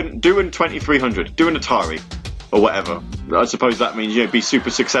 Duan 2300, Duan Atari, or whatever. I suppose that means, you know, be super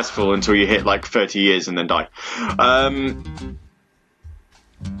successful until you hit like 30 years and then die.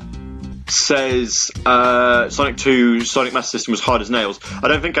 Says Sonic 2 Sonic Master System was hard as nails. I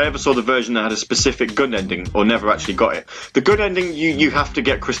don't think I ever saw the version that had a specific good ending, or never actually got it. The good ending, you have to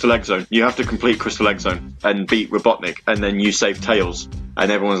get Crystal Egg Zone. You have to complete Crystal Egg Zone and beat Robotnik, and then you save Tails,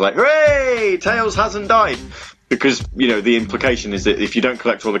 and everyone's like, hooray, Tails hasn't died. Because, you know, the implication is that if you don't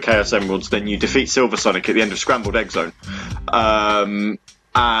collect all the Chaos Emeralds, then you defeat Silver Sonic at the end of Scrambled Egg Zone.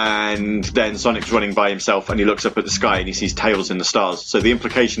 And then Sonic's running by himself and he looks up at the sky and he sees Tails in the stars. So the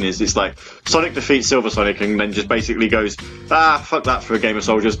implication is it's like Sonic defeats Silver Sonic and then just basically goes, fuck that for a game of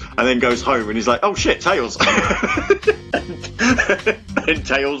soldiers, and then goes home and he's like, oh shit, Tails. And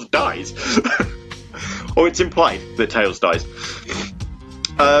Tails dies. Or it's implied that Tails dies.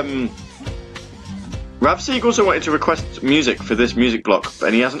 Ravseek also wanted to request music for this music block,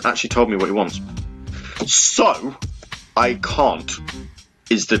 and he hasn't actually told me what he wants. So, I can't,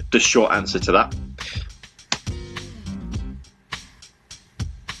 is the short answer to that.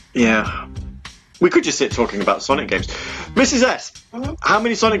 Yeah. We could just sit talking about Sonic games. Mrs. S, how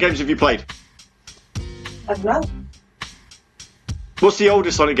many Sonic games have you played? I don't know. What's the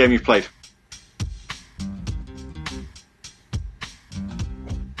oldest Sonic game you've played?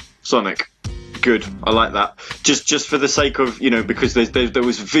 Sonic. Good, I like that. Just for the sake of, you know, because there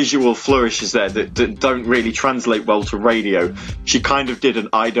was visual flourishes there that don't really translate well to radio. She kind of did an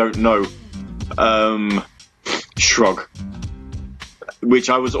I don't know shrug,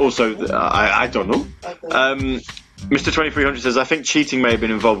 which I was also I don't know. Mr. 2300 says, I think cheating may have been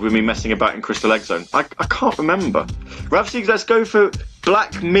involved with me messing about in Crystal Egg Zone. I can't remember. Ravseek, let's go for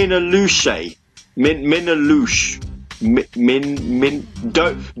Black Minaluche. Minaluche.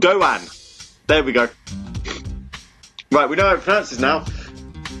 Doan. There we go. Right, we know how it pronounces now.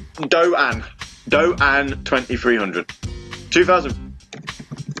 Doan 2300. 2000.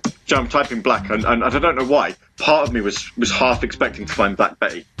 So I'm typing black, and I don't know why. Part of me was half expecting to find Black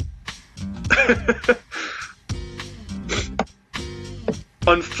Betty.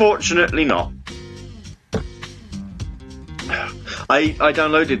 Unfortunately not. I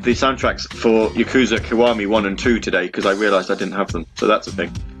downloaded the soundtracks for Yakuza Kiwami 1 and 2 today because I realised I didn't have them, so that's a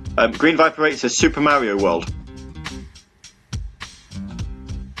thing. Green Viper 8 says Super Mario World.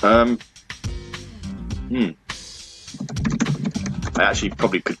 I actually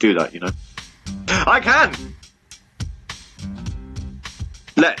probably could do that, you know. I can!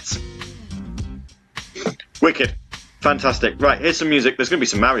 Let's. Wicked. Fantastic. Right, here's some music. There's going to be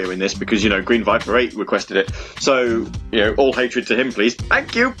some Mario in this because, you know, Green Viper 8 requested it. So, you know, all hatred to him, please.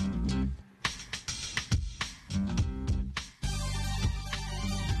 Thank you!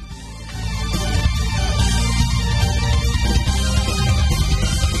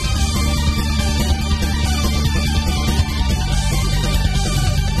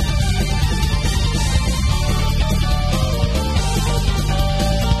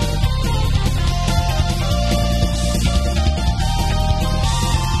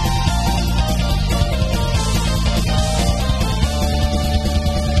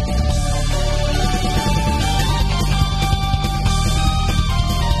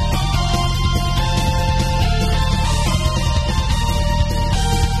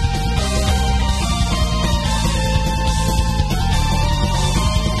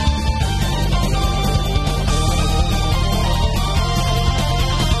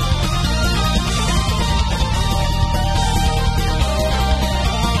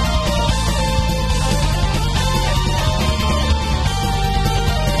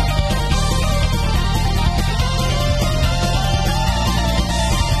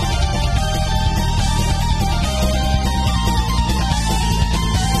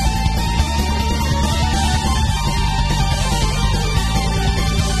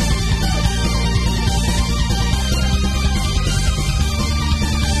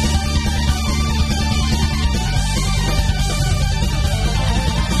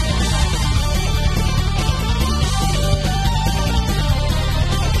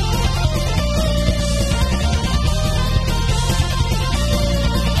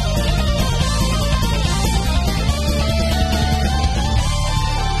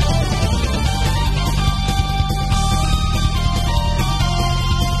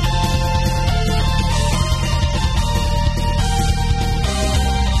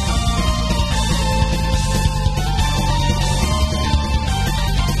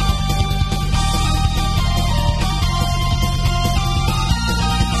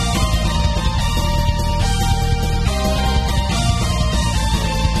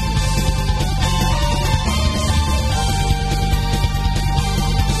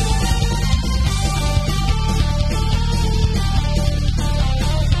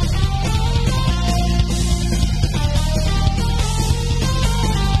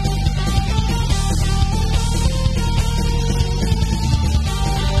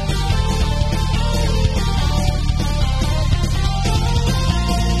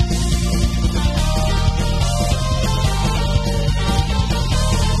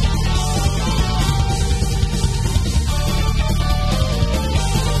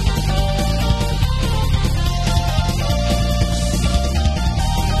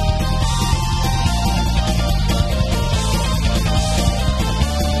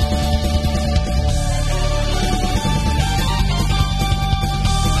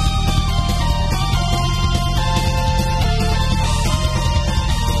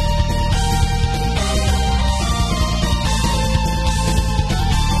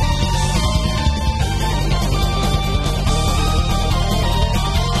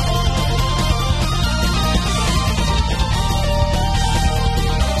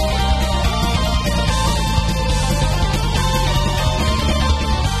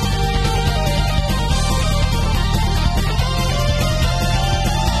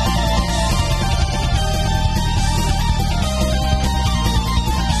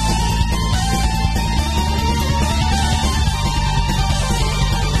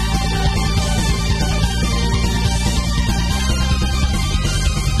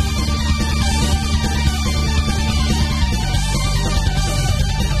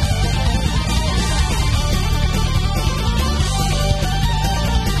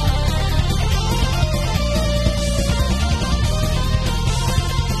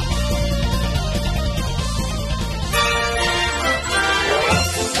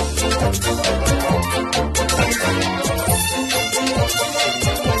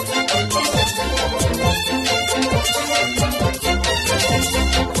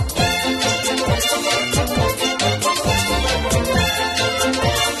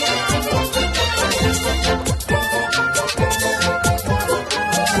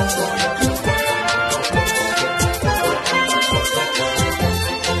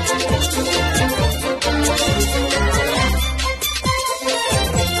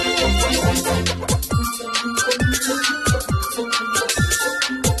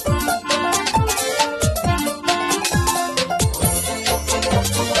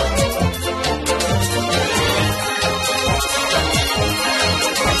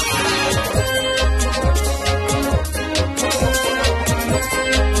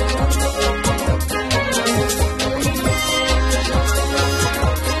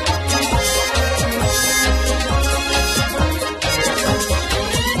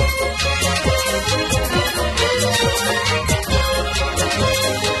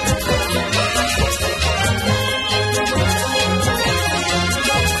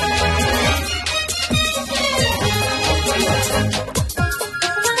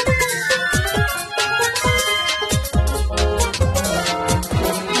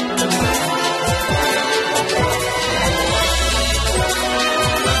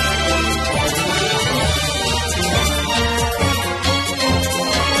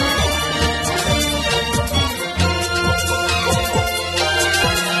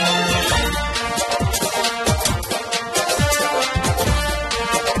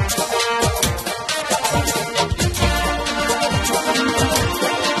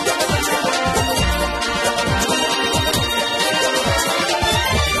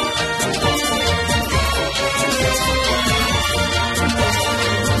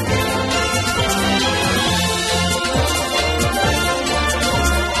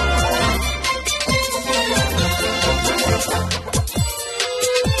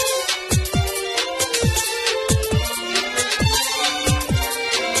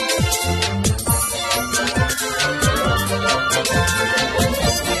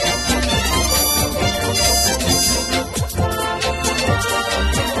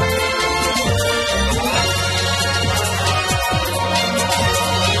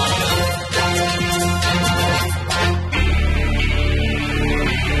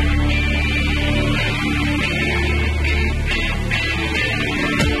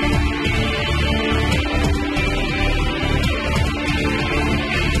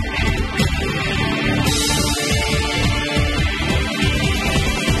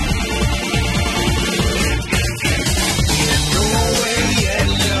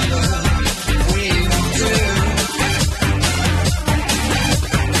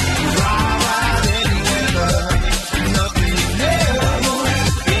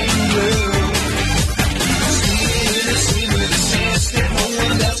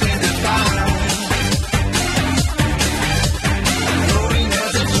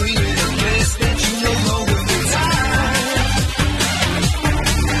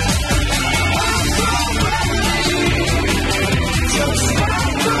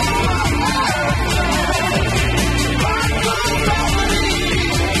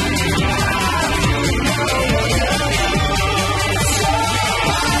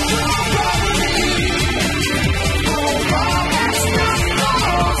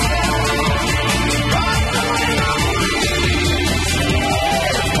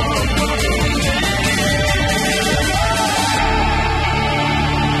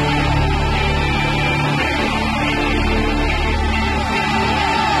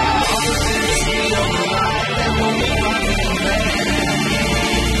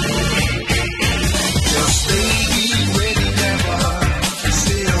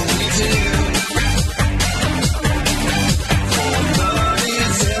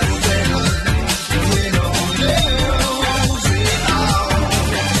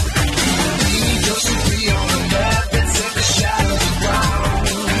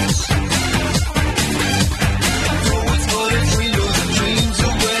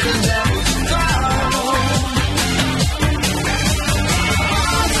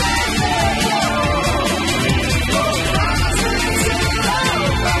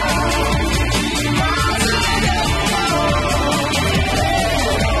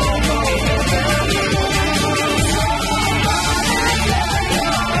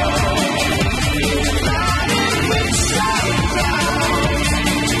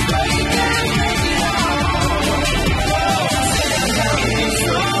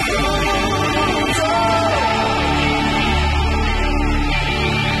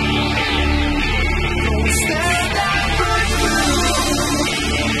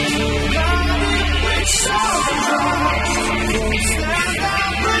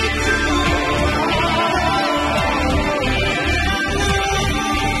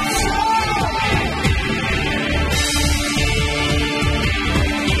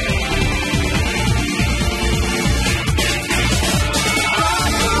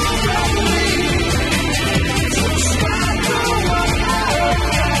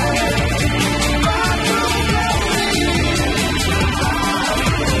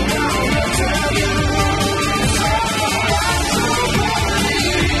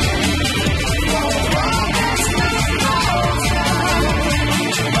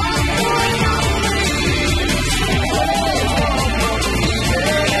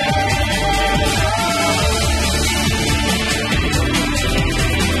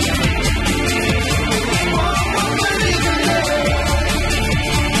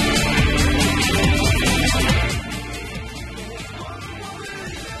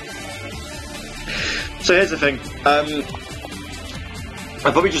 So here's the thing.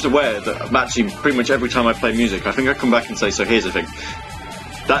 I'm probably just aware that actually pretty much every time I play music, I think I come back and say, so here's the thing.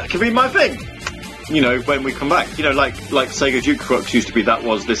 That could be my thing. You know, when we come back. You know, like Sega Jukebox used to be That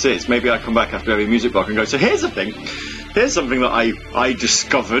Was, This Is. Maybe I come back after every music block and go, so here's the thing. Here's something that I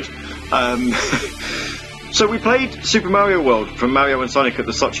discovered. So we played Super Mario World from Mario and Sonic at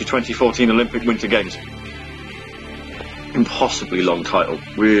the Sochi 2014 Olympic Winter Games. Impossibly long title.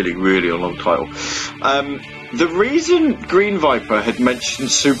 Really, really a long title. The reason Green Viper had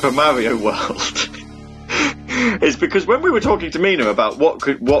mentioned Super Mario World is because when we were talking to Mina about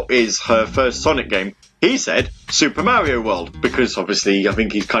what is her first Sonic game, he said Super Mario World, because obviously I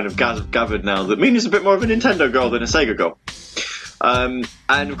think he's kind of gathered now that Mina's a bit more of a Nintendo girl than a Sega girl. And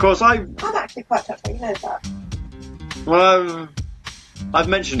of course I'm actually quite touched that you know that. Well, I've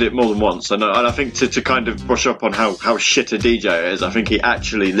mentioned it more than once, and I think to kind of brush up on how shit a DJ it is, I think he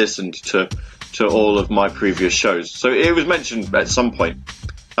actually listened to all of my previous shows. So it was mentioned at some point.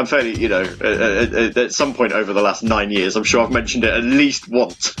 I'm fairly, you know, at some point over the last 9 years, I'm sure I've mentioned it at least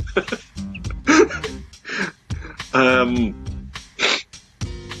once.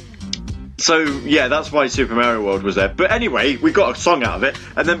 So yeah, that's why Super Mario World was there. But anyway, we got a song out of it,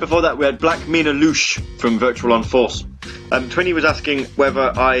 and then before that we had Black Mina Louche from Virtual on Force. Twinny was asking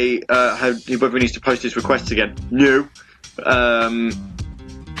whether whether he needs to post his requests again. No.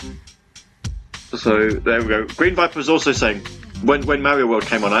 So there we go. Green Viper was also saying, when Mario World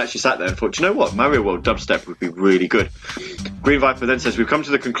came on, I actually sat there and thought, you know what, Mario World dubstep would be really good. Green Viper then says, we've come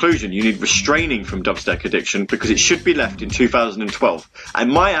to the conclusion you need restraining from dubstep addiction because it should be left in 2012.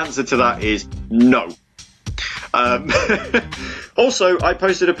 And my answer to that is no. Also, I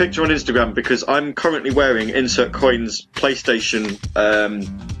posted a picture on Instagram because I'm currently wearing Insert Coin's PlayStation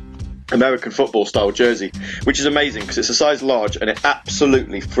American football style jersey, which is amazing because it's a size large and it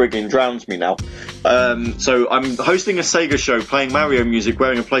absolutely frigging drowns me now. So I'm hosting a Sega show playing Mario music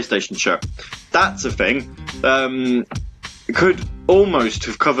wearing a PlayStation shirt. That's a thing. Could almost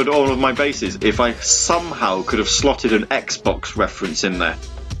have covered all of my bases if I somehow could have slotted an Xbox reference in there.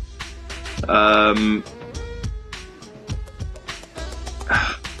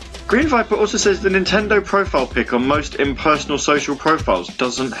 Green Viper also says the Nintendo profile pic on most impersonal social profiles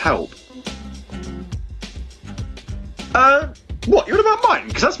doesn't help. What? You're on about mine?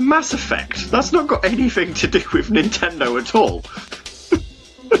 Because that's Mass Effect. That's not got anything to do with Nintendo at all.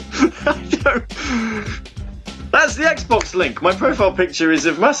 That's the Xbox link. My profile picture is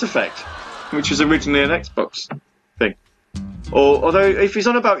of Mass Effect, which was originally an Xbox thing. Although, if he's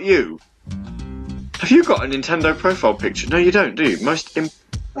on about you, have you got a Nintendo profile picture? No, you don't, do you?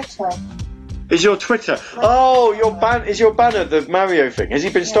 Twitter. Is your Twitter? Oh, is your banner the Mario thing? Has he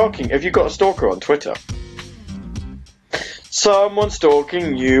been stalking? Have you got a stalker on Twitter? Someone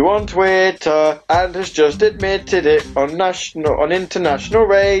stalking you on Twitter and has just admitted it on international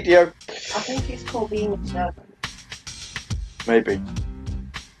radio. I think it's called being observant. Maybe.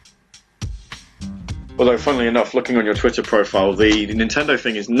 Although, funnily enough, looking on your Twitter profile, the Nintendo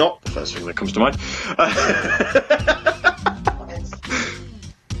thing is not the first thing that comes to mind.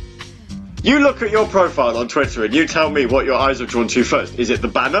 You look at your profile on Twitter and you tell me what your eyes have drawn to first. Is it the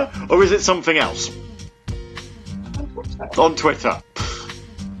banner or is it something else? On Twitter.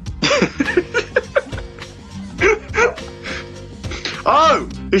 Oh,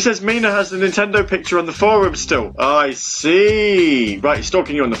 he says Mina has the Nintendo picture on the forums still. I see. Right, he's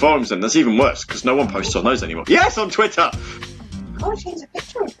stalking you on the forums then. That's even worse because no one posts on those anymore. Yes, on Twitter. Oh, I changed the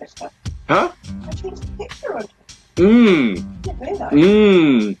picture on Twitter. Huh? I changed the picture on Twitter. I didn't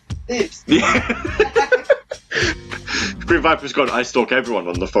realise. Oops. Yeah. Green Viper's gone, I stalk everyone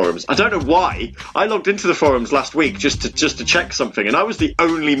on the forums. I don't know why. I logged into the forums last week just to check something, and I was the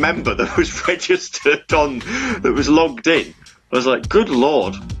only member that was registered on, that was logged in. I was like, good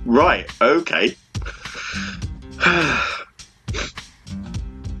lord. Right, okay.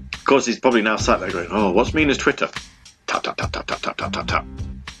 Of course, he's probably now sat there going, oh, what's Mina's Twitter? Tap, tap, tap, tap, tap, tap, tap, tap, tap.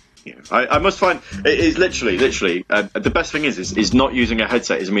 Yeah, I must find, it is literally, the best thing is not using a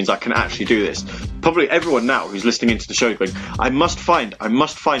headset means I can actually do this. Probably everyone now who's listening into the show is going, I must find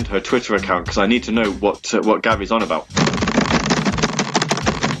her Twitter account because I need to know what Gary's on about.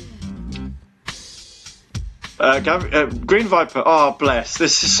 Green Viper, oh bless,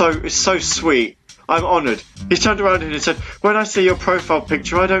 this is so sweet. I'm honoured. He's turned around and he said, when I see your profile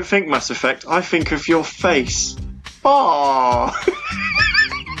picture, I don't think Mass Effect, I think of your face. Aww.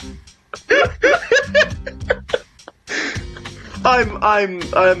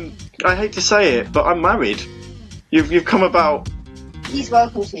 I hate to say it, but I'm married. You've come about. He's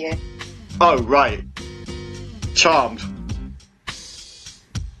welcome to you. Oh, right. Charmed.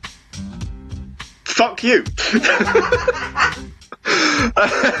 Fuck you.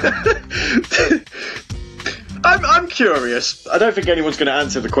 I'm curious. I don't think anyone's going to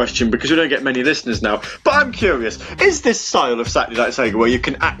answer the question because we don't get many listeners now. But I'm curious. Is this style of Saturday Night Sega where you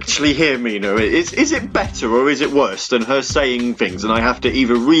can actually hear Mina? Is it better or is it worse than her saying things and I have to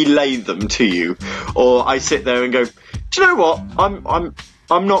either relay them to you or I sit there and go, do you know what?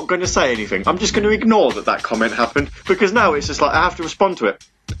 I'm not going to say anything. I'm just going to ignore that comment happened because now it's just like I have to respond to it.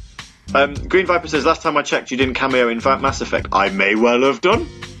 Green Viper says, last time I checked you didn't cameo in Mass Effect. I may well have done.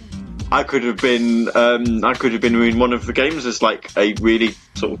 I could have been in one of the games as like a really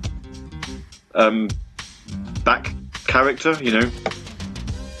sort of back character, you know.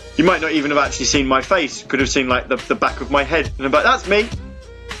 You might not even have actually seen my face. Could have seen like the back of my head and I'm like, that's me.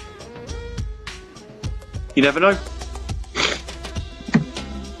 You never know.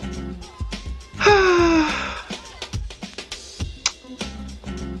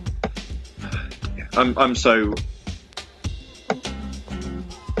 I'm so.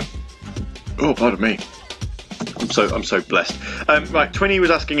 Oh, pardon me. I'm so blessed. Right, Twinny was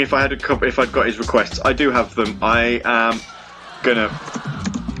asking if I had if I'd got his requests. I do have them. I am gonna.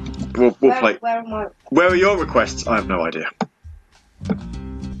 We'll play. Where are your requests? I have no idea.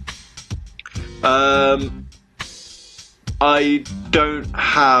 I don't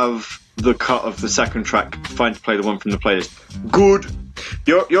have the cut of the second track. Fine to play the one from the playlist. Good.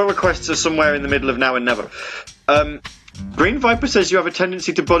 Your requests are somewhere in the middle of now and never. Green Viper says you have a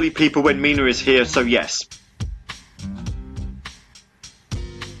tendency to bully people when Mina is here, so yes.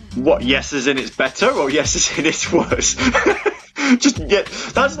 What, yes as in it's better, or yes as in it's worse? Just yeah,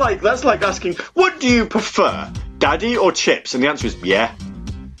 that's like asking, what do you prefer, Daddy or chips? And the answer is yeah.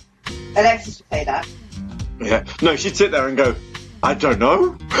 Alexis would say that. Yeah. No, she'd sit there and go, I don't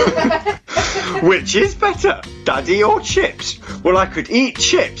know. Which is better, Daddy or chips? Well, I could eat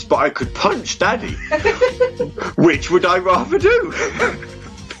chips, but I could punch Daddy. Which would I rather do?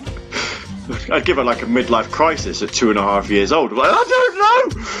 I'd give her like a midlife crisis at 2.5 years old. Like, I don't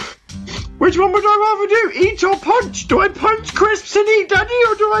know. Which one would I rather do? Eat or punch? Do I punch crisps and eat Daddy,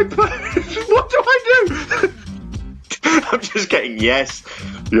 or do I punch? What do I do? I'm just getting yes.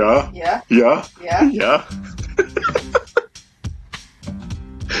 Yeah. Yeah. Yeah. Yeah. Yeah.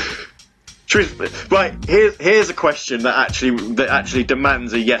 Right, here's a question that actually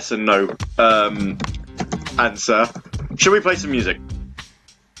demands a yes and no answer. Shall we play some music?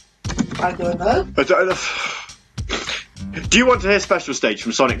 I don't know. Do you want to hear Special Stage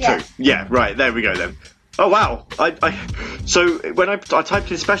from Sonic 2? Yeah, right, there we go then. Oh wow, so when I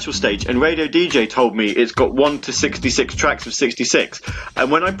typed in Special Stage and Radio DJ told me it's got 1 to 66 tracks of 66, and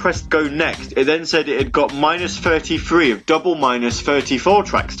when I pressed go next, it then said it had got minus 33 of double minus 34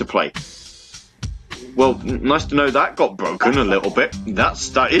 tracks to play. Well, nice to know that got broken a little bit.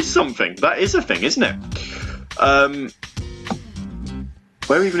 That is something. That is a thing, isn't it?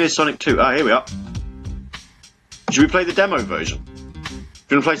 Where even is Sonic 2? Ah, here we are. Should we play the demo version? Do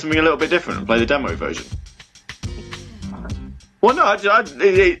you want to play something a little bit different and play the demo version? Well, no,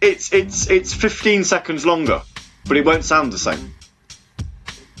 it's 15 seconds longer, but it won't sound the same.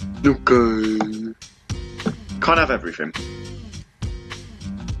 Okay. Can't have everything.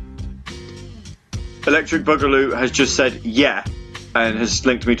 Electric Boogaloo has just said yeah, and has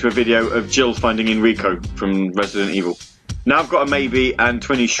linked me to a video of Jill finding Enrico from Resident Evil. Now I've got a maybe and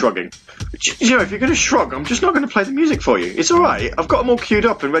Twinny's shrugging. You know, if you're going to shrug, I'm just not going to play the music for you. It's alright, I've got them all queued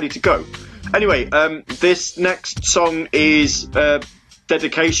up and ready to go. Anyway, this next song is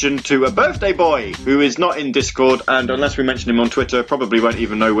dedication to a birthday boy who is not in Discord, and unless we mention him on Twitter, probably won't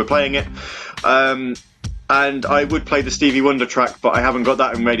even know we're playing it. And I would play the Stevie Wonder track, but I haven't got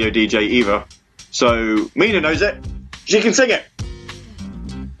that in Radio DJ either. So, Mina knows it. She can sing it.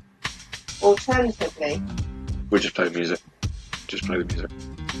 Alternatively, We'll just play the music. Just play the music.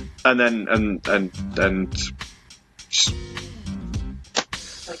 And then,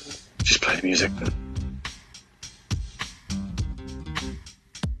 just play the music.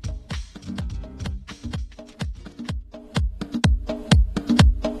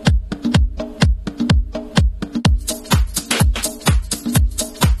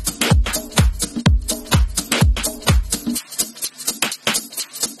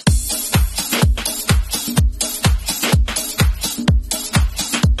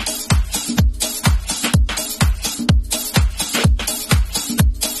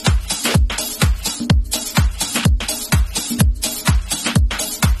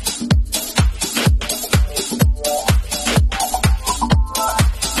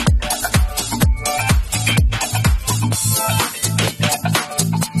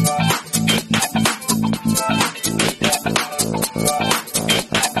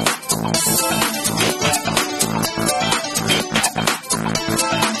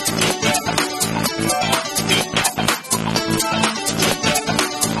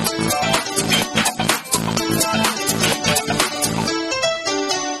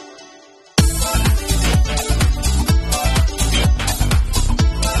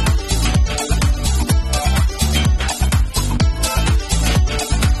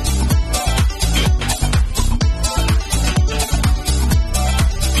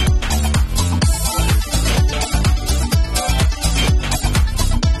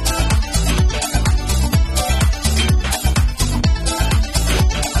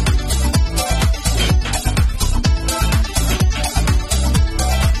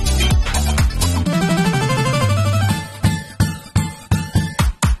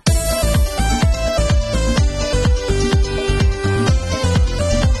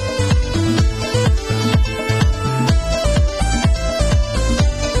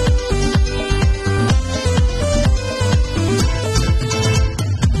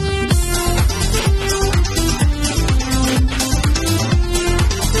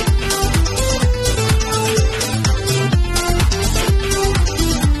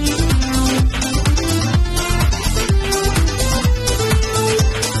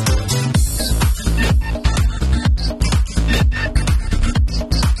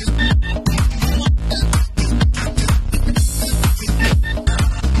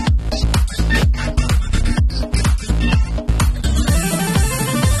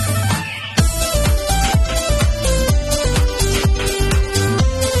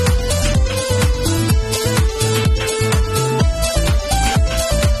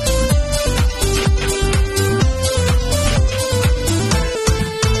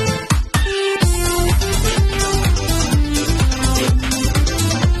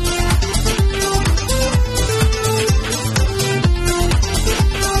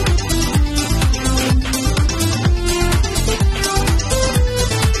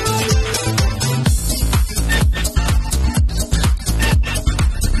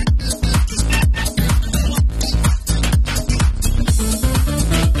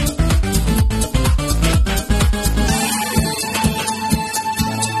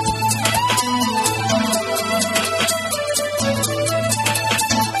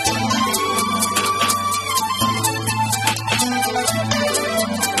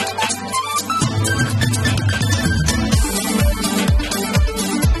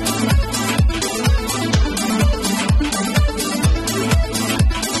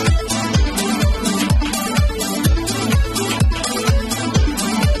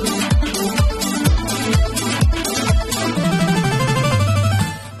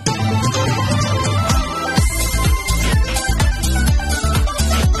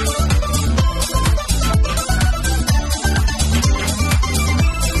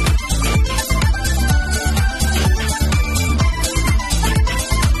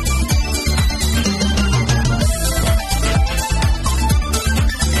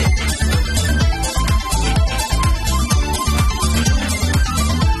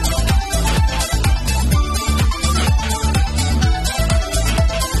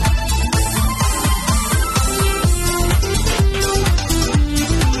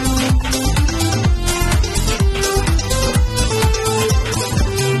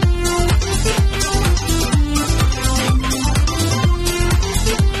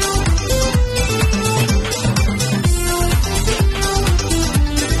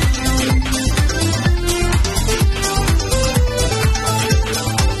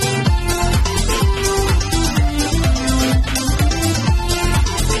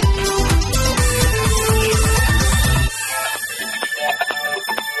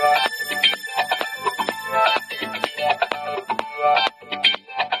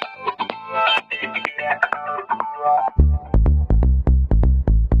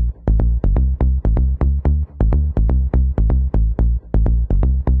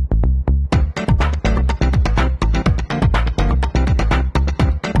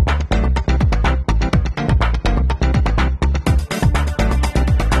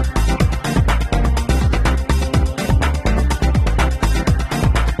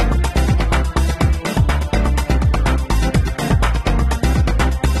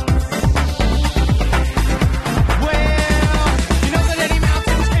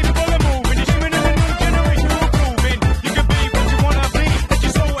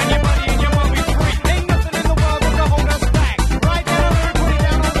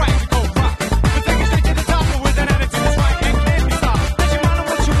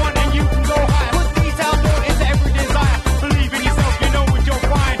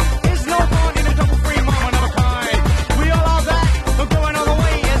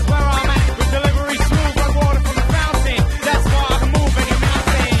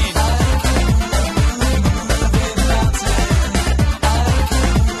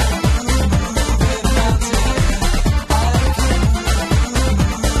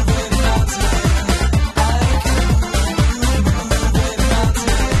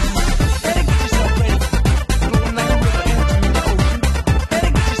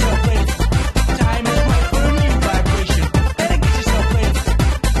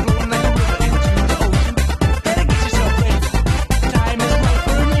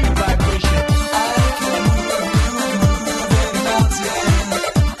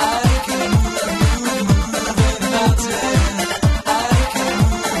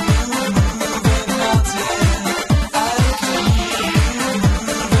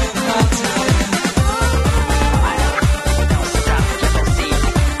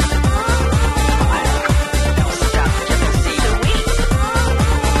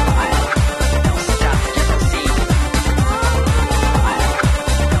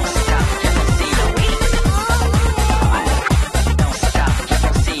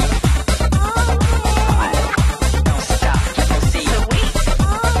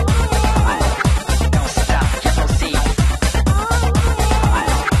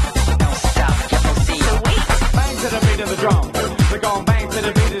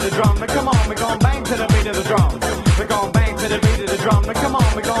 drum. Now come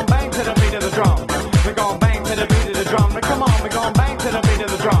on, we're gonna bang to the beat of the drum. We're gonna bang to the beat of the drum. Now come on, we're gonna bang to the beat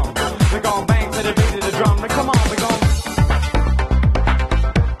of the drum. We're gonna bang to the beat of the drum. Now come on, we're gonna.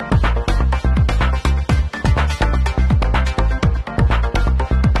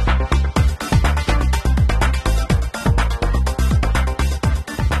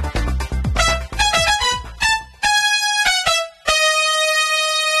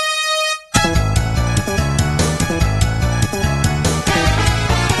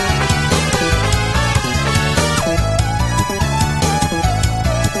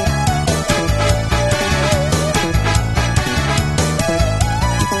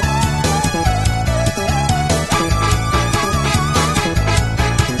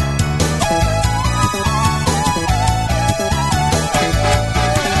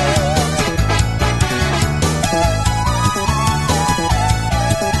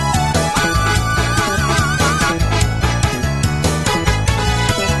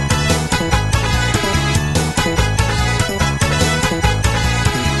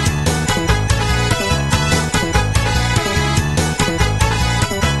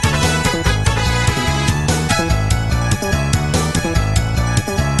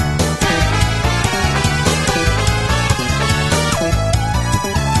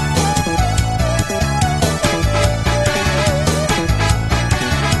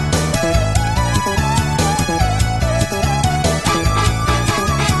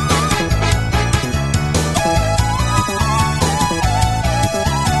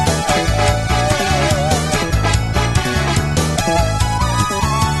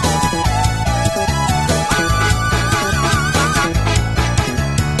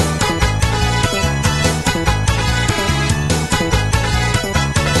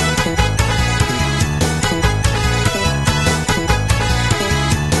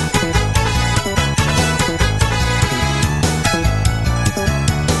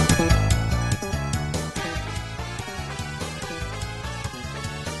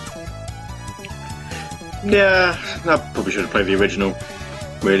 Yeah, I probably should have played the original.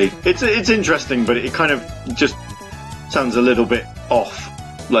 Really, it's interesting, but it kind of just sounds a little bit off.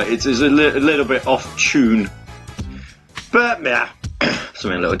 Like it's a little bit off tune. But yeah,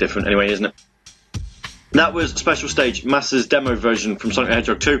 something a little different anyway, isn't it? That was Special Stage, Massa's demo version from Sonic the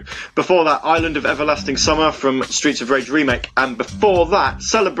Hedgehog 2. Before that, Island of Everlasting Summer from Streets of Rage Remake. And before that,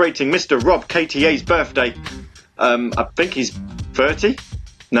 celebrating Mr. Rob KTA's birthday. I think he's 30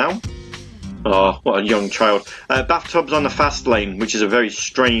 now. Oh, what a young child. Bathtubs on the Fast Lane, which is a very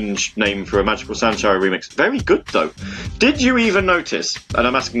strange name for a Magical Sunshine remix. Very good, though. Did you even notice, and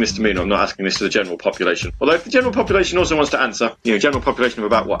I'm asking this to Moon, I'm not asking this to the general population, although if the general population also wants to answer, general population of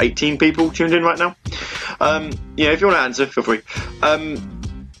about, 18 people tuned in right now? If you want to answer, feel free.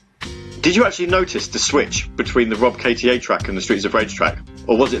 Did you actually notice the switch between the Rob KTA track and the Streets of Rage track?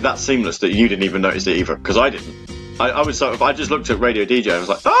 Or was it that seamless that you didn't even notice it either? Because I didn't. I was I just looked at Radio DJ and was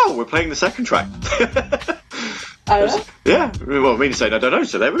like, oh, we're playing the second track. Yeah, well, me saying I don't know,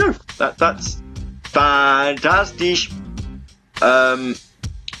 so there we go. That's fantastic. Gavi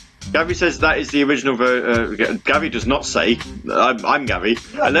says that is the original Gavi does not say. I'm Gavi.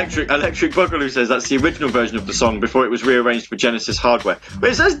 Electric Boogaloo says that's the original version of the song before it was rearranged for Genesis hardware.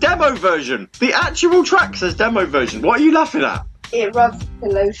 But it says demo version. The actual track says demo version. What are you laughing at? It rubs the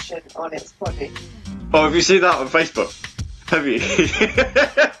lotion on its body. Oh, have you seen that on Facebook? Have you?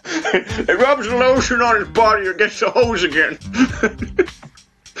 It rubs the lotion on his body and gets the hose again.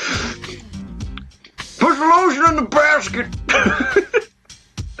 Put the lotion in the basket.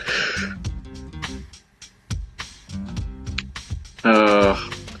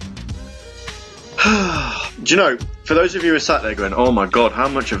 Do you know, for those of you who are sat there going, oh my god, how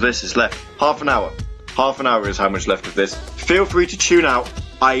much of this is left? Half an hour. Half an hour is how much left of this. Feel free to tune out.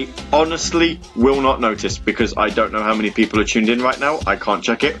 I honestly will not notice because I don't know how many people are tuned in right now. I can't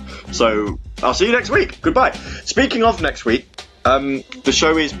check it. So I'll see you next week. Goodbye. Speaking of next week, the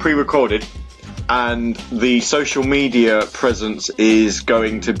show is pre-recorded and the social media presence is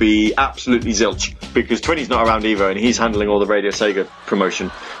going to be absolutely zilch because Twinny's not around either and he's handling all the Radio Sega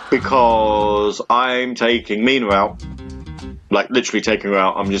promotion because I'm taking Mina out. Like, literally taking her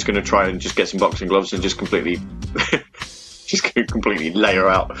out. I'm just going to try and just get some boxing gloves and just completely lay her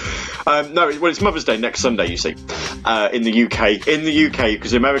out. It's Mother's Day next Sunday, you see, in the UK. In the UK,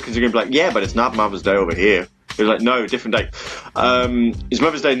 because the Americans are going to be like, yeah, but it's not Mother's Day over here. They're like, no, different day. It's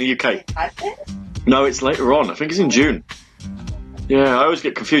Mother's Day in the UK. No, it's later on. I think it's in June. Yeah, I always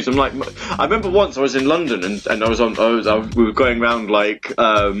get confused. I'm like, I remember once I was in London and we were going around like,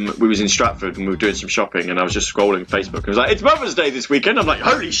 we was in Stratford and we were doing some shopping and I was just scrolling Facebook and it was like, it's Mother's Day this weekend. I'm like,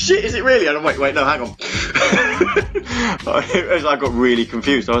 holy shit, is it really? And I'm like, wait, no, hang on. I got really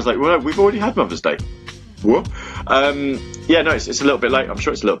confused. I was like, well, we've already had Mother's Day. What? Yeah, no, it's a little bit late. I'm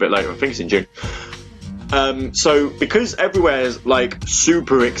sure it's a little bit later. I think it's in June. So because everywhere is like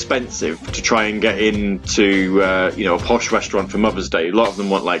super expensive to try and get into a posh restaurant for Mother's Day, a lot of them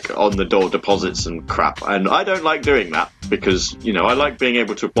want like on the door deposits and crap, and I don't like doing that because I like being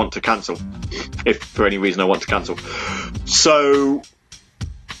able to want to cancel if for any reason I want to cancel. So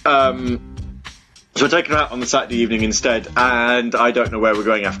we're taking her out on the Saturday evening instead, and I don't know where we're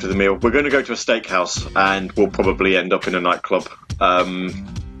going after the meal. We're going to go to a steakhouse and we'll probably end up in a nightclub.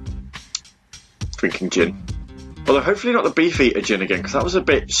 Drinking gin, although hopefully not the Beefeater gin again because that was a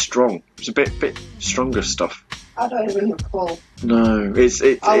bit strong. It was a bit stronger stuff. I don't even recall. No, I was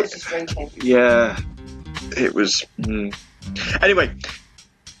just drinking. Yeah, it was. Anyway,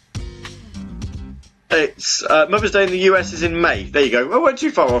 it's Mother's Day in the US is in May. There you go. I went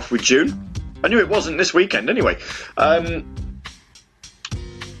too far off with June. I knew it wasn't this weekend anyway.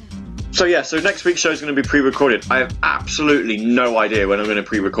 So next week's show is going to be pre-recorded. I have absolutely no idea when I'm going to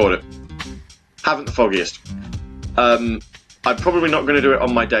pre-record it. Haven't the foggiest. I'm probably not going to do it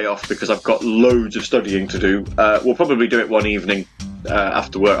on my day off because I've got loads of studying to do. We'll probably do it one evening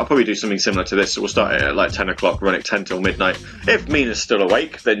after work. I'll probably do something similar to this. So we'll start it at like 10 o'clock, run it 10 till midnight. If Mina's still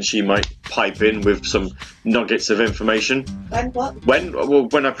awake, then she might pipe in with some nuggets of information. When what? When? Well,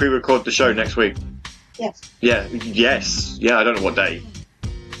 when I pre-record the show next week. Yes. Yeah, yes. Yeah, I don't know what day.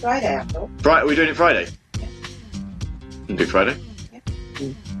 Friday, I thought. Are we doing it Friday? Yeah. Can do Friday? Yeah.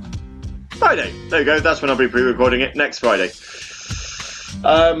 Friday. There you go. That's when I'll be pre-recording it. Next Friday.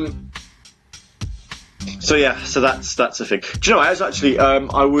 So that's a thing. Do you know? I was actually I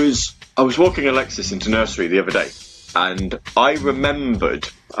was walking Alexis into nursery the other day, and I remembered.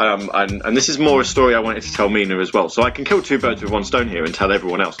 And this is more a story I wanted to tell Mina as well. So I can kill two birds with one stone here and tell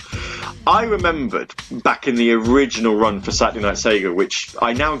everyone else. I remembered back in the original run for Saturday Night Sega, which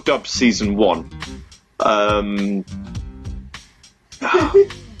I now dub season 1.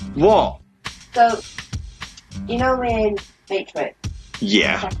 What? So, in Matrix,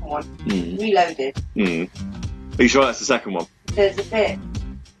 Yeah. the second one, Reloaded, Are you sure that's the second one? there's a bit.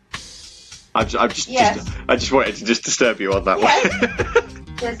 I just wanted to just disturb you on that one.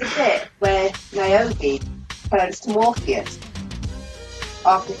 There's a bit where Niobe turns to Morpheus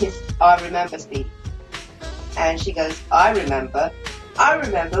after his I Remember speech. And she goes, I remember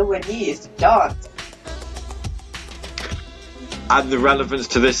when you used to dance. And the relevance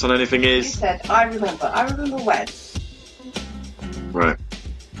to this on anything She is? said, I remember when. Right.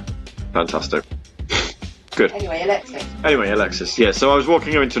 Fantastic. Good. Anyway, Alexis. Yeah, so I was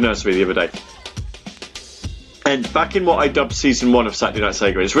walking her into nursery the other day. And back in what I dubbed season 1 of Saturday Night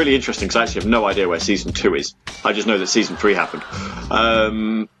Sega, it's really interesting because I actually have no idea where season 2 is. I just know that season 3 happened.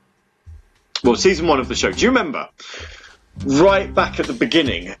 Well, season 1 of the show. Do you remember? Right back at the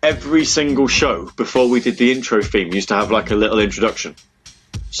beginning, every single show before we did the intro theme used to have like a little introduction.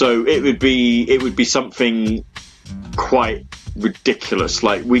 So it would be something quite ridiculous.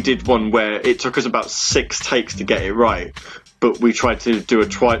 Like we did one where it took us about 6 takes to get it right, but we tried to do a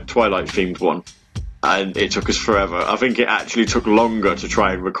Twilight themed one. And it took us forever. I think it actually took longer to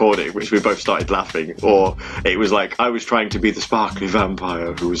try and record it, which we both started laughing. Or it was like I was trying to be the sparkly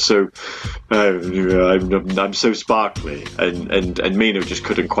vampire who was so, I'm so sparkly, and Mina just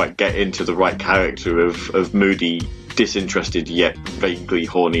couldn't quite get into the right character of moody, disinterested yet vaguely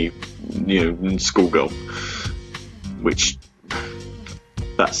horny, schoolgirl. Which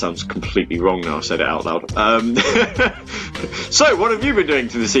that sounds completely wrong now I've said it out loud. So, what have you been doing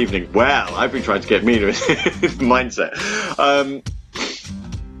to this evening? Well, I've been trying to get Mina in mindset.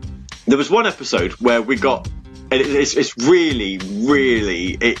 There was one episode where we got, and it's really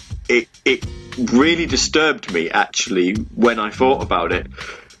it really disturbed me actually when I thought about it.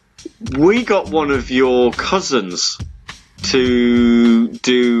 We got one of your cousins to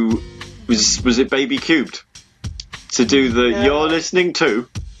do, was it Baby Cubed? To do the No. You're Listening To?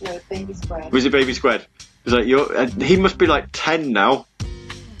 No, Baby Square. Was it Baby Squared? It was like, he must be like 10 now.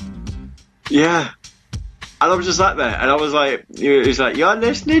 Yeah. And I was just sat there, and I was like, he's like, you're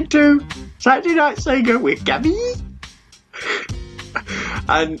listening to Saturday Night Sega with Gabby?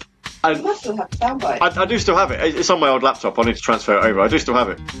 and You must still have the soundbite. I do still have it. It's on my old laptop. I need to transfer it over. I do still have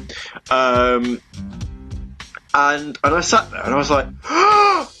it. And I sat there, and I was like,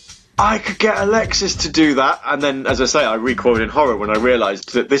 I could get Alexis to do that, and then, as I say, I recoiled in horror when I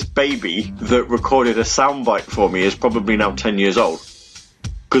realised that this baby that recorded a soundbite for me is probably now 10 years old.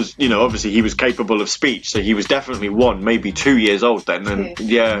 Because, you know, obviously he was capable of speech, so he was definitely 1, maybe 2 years old then. And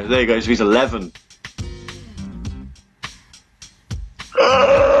yeah, there you go, so he's 11.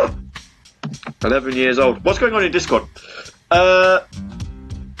 11 years old. What's going on in Discord?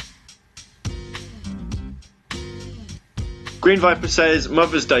 Green Viper says,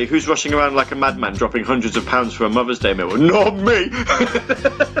 Mother's Day, who's rushing around like a madman dropping hundreds of pounds for a Mother's Day meal? Not me!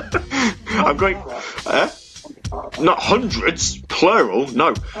 I'm going... Not hundreds, plural,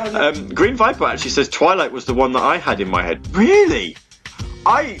 no. Green Viper actually says Twilight was the one that I had in my head. Really?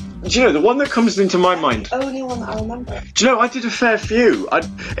 Do you know, the one that comes into my mind... The only one that I remember. Do you know, I did a fair few.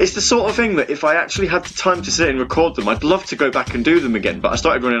 It's the sort of thing that if I actually had the time to sit and record them, I'd love to go back and do them again, but I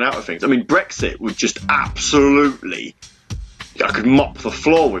started running out of things. I mean, Brexit would just absolutely... I could mop the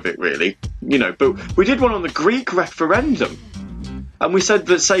floor with it, really. You know, but we did one on the Greek referendum, and we said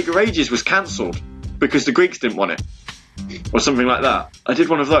that Sega Ages was cancelled because the Greeks didn't want it, or something like that. I did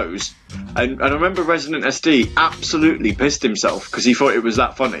one of those, and I remember Resident SD absolutely pissed himself because he thought it was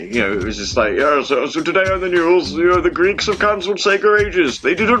that funny. You know, it was just like, yeah, so today on the news, you know, the Greeks have cancelled Sega Ages.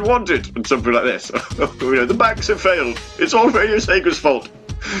 They didn't want it, and something like this. You know, the banks have failed. It's all Radio Sega's fault.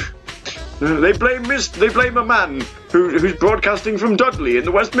 They blame a man who's broadcasting from Dudley in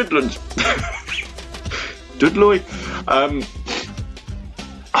the West Midlands. Dudley.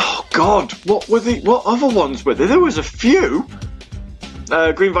 Oh God, what other ones were there? There was a few.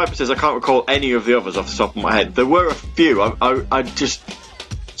 Green Viper says I can't recall any of the others off the top of my head. There were a few. I just,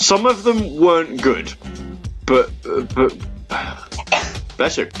 some of them weren't good, but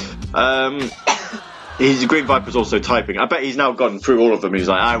bless you. Green Viper's also typing. I bet he's now gone through all of them. He's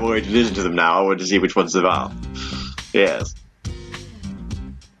like, I've already listened to them now. I want to see which ones they are. Yes.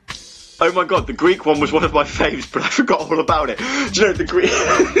 Oh my God, the Greek one was one of my faves, but I forgot all about it. Do you know the Greek?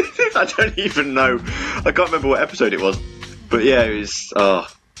 I don't even know. I can't remember what episode it was. But yeah, it was.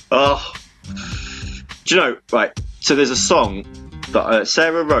 Do you know? Right. So there's a song that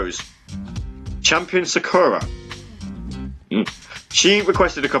Sarah Rose, Champion Sakura. She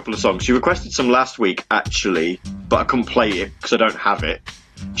requested a couple of songs. She requested some last week, actually, but I couldn't play it because I don't have it.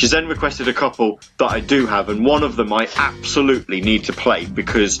 She's then requested a couple that I do have, and one of them I absolutely need to play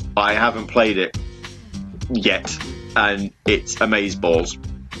because I haven't played it yet, and it's Amazeballs.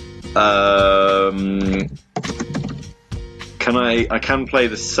 I can play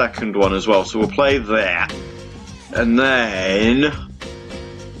the second one as well, so we'll play that, and then...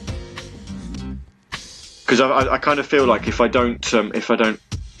 Because I kind of feel like if I don't,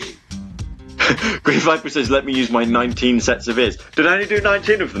 Green Viper says, let me use my 19 sets of ears. Did I only do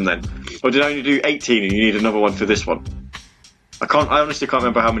 19 of them then? Or did I only do 18 and you need another one for this one? I honestly can't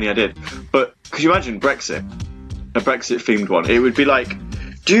remember how many I did. But could you imagine Brexit? A Brexit themed one. It would be like,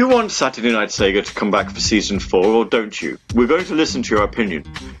 do you want Saturday Night Sega to come back for season 4 or don't you? We're going to listen to your opinion.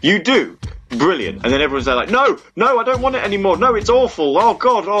 You do. Brilliant. And then everyone's there like, no, I don't want it anymore. No, it's awful. Oh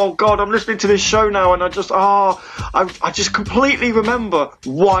God, I'm listening to this show now and I just completely remember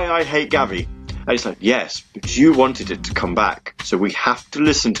why I hate Gavi. And it's like, yes, but you wanted it to come back, so we have to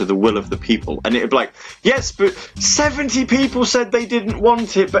listen to the will of the people. And it'd be like, yes, but 70 people said they didn't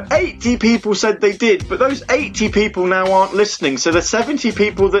want it, but 80 people said they did, but those 80 people now aren't listening, so the 70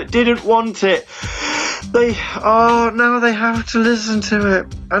 people that didn't want it, now they have to listen to it.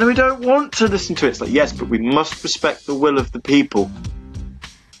 And we don't want to listen to it. It's like, yes, but we must respect the will of the people.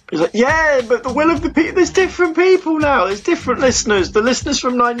 It's like, yeah, but the will of the people, there's different people now, there's different listeners. The listeners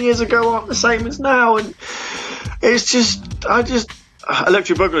from 9 years ago aren't the same as now, and it's just,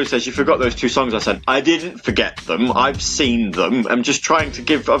 Electric Boogaloo says you forgot those 2 songs I sent. I didn't forget them, I've seen them. I'm just trying to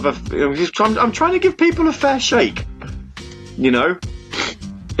give I'm trying to give people a fair shake, you know?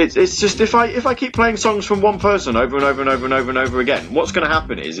 It's just if I keep playing songs from one person over and over and over and over and over again, what's going to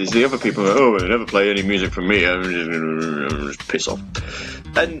happen is the other people go, oh, they never play any music from me, just piss off.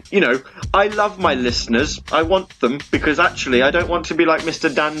 And, you know, I love my listeners, I want them, because actually I don't want to be like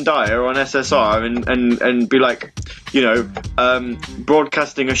Mr. Dan Dyer on SSR and be like, you know,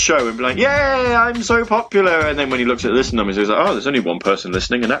 broadcasting a show and be like, yeah, I'm so popular, and then when he looks at the listen numbers he's like, oh, there's only one person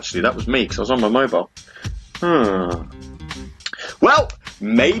listening, and actually that was me because I was on my mobile. Well,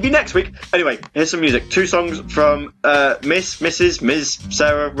 maybe next week. Anyway, here's some music. 2 songs from Ms.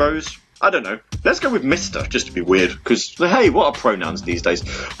 Sarah Rose. I don't know. Let's go with Mr. just to be weird, because hey, what are pronouns these days?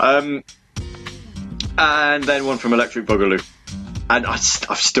 And then one from Electric Boogaloo. And I've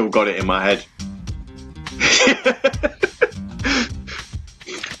still got it in my head.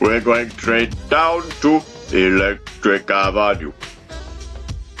 We're going straight down to Electric Avenue.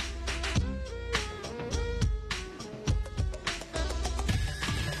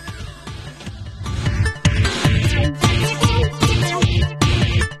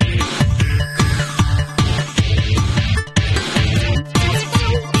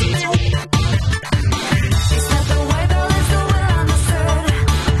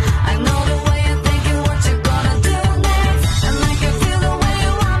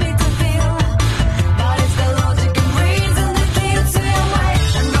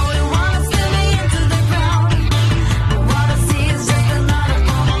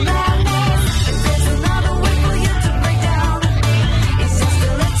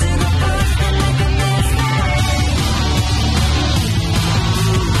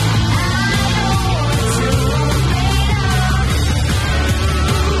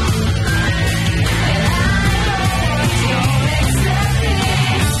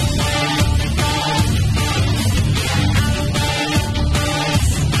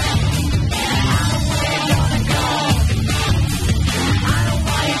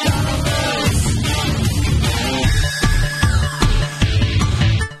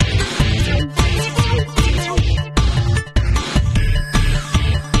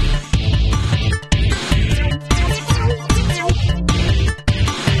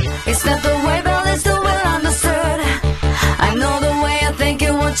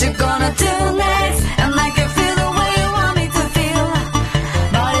 what you're gonna do next, and I can feel the way you want me to feel.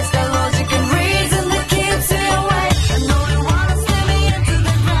 But it's the logic and reason that keeps you awake. I know you wanna slam me into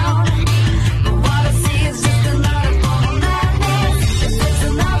the ground, but what I see is just another form of madness. If there's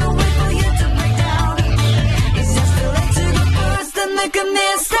another way for you to break down, it's just to let you go first and make a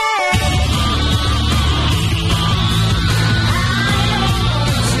mistake.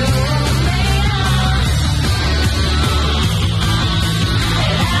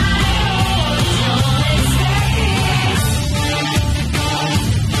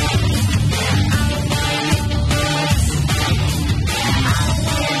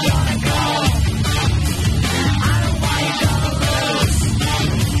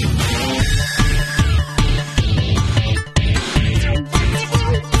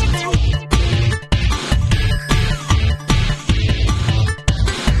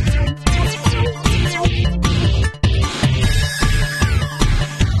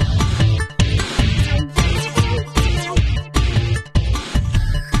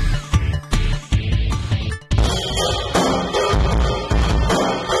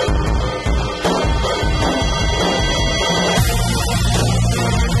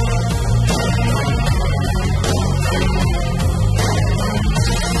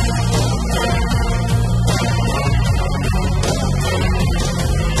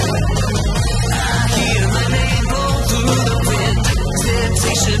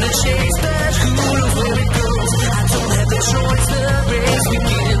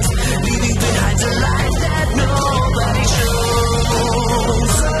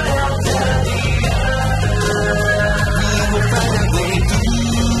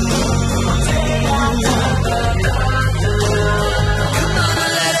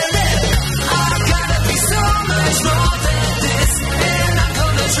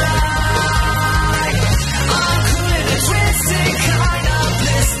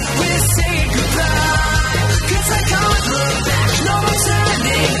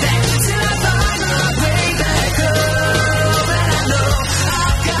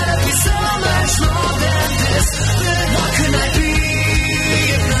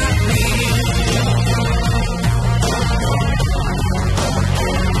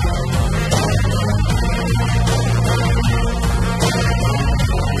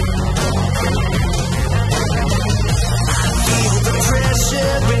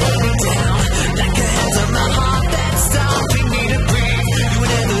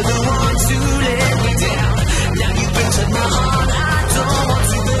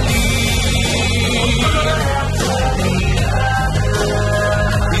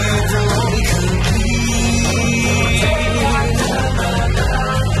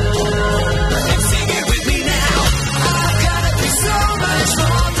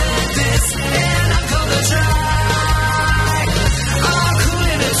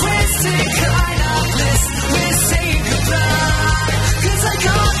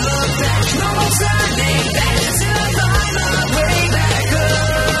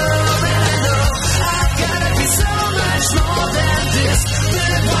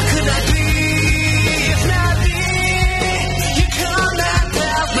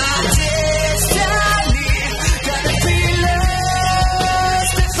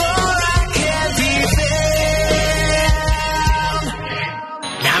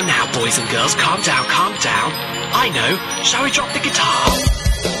 Boys and girls, calm down, calm down. I know. Shall we drop the guitar?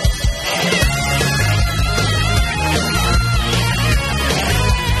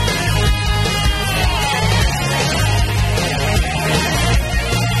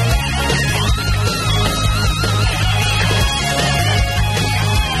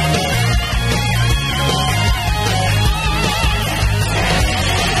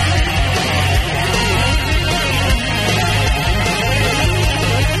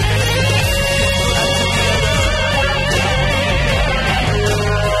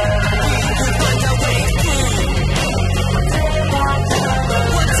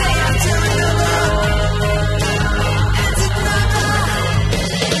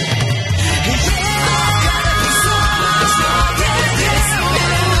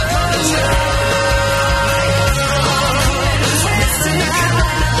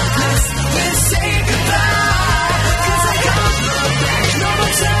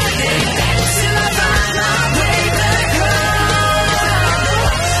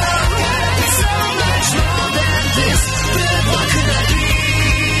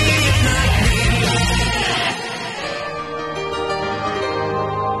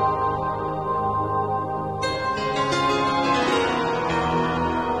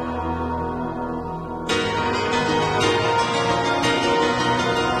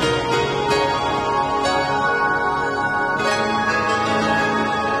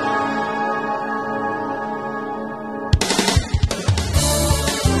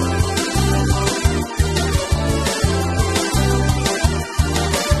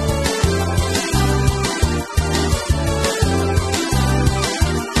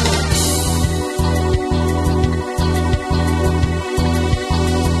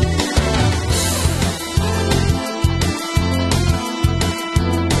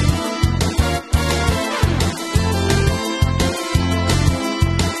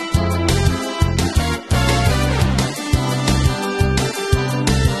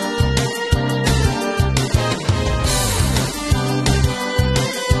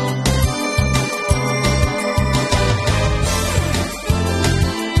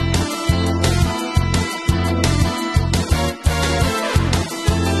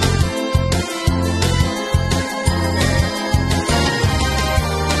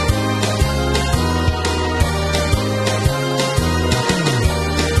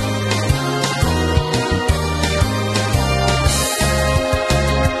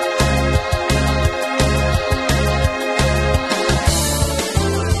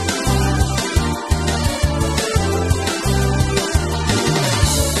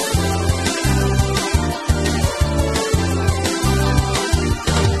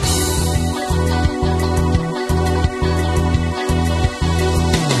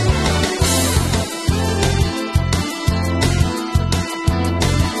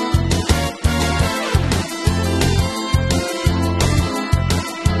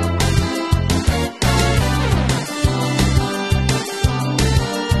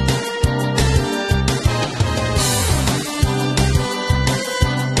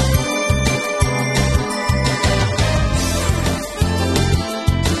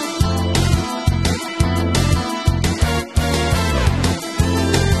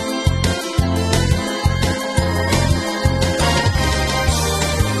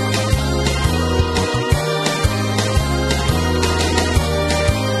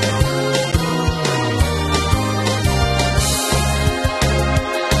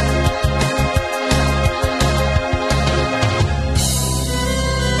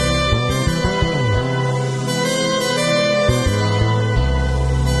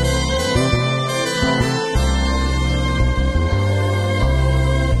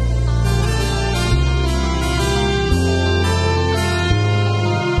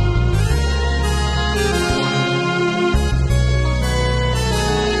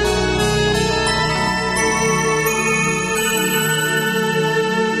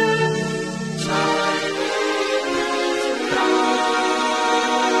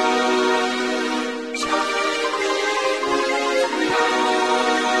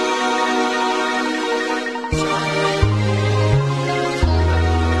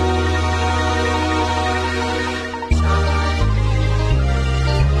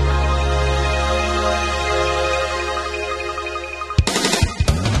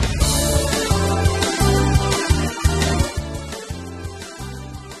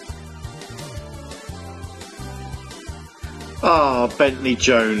 Bentley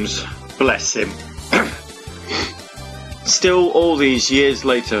Jones, bless him. Still, all these years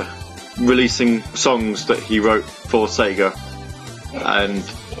later, releasing songs that he wrote for Sega, and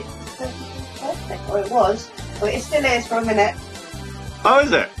It's perfect, or it was, but it still is for a minute. oh,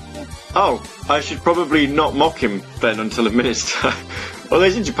 is it? Oh, I should probably not mock him then until a minute's time. Well,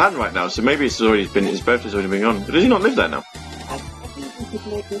 he's in Japan right now, so maybe his birthday's already been on. But does he not live there now? I think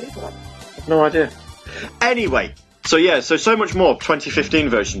people make music like that. No idea. Anyway, so much more 2015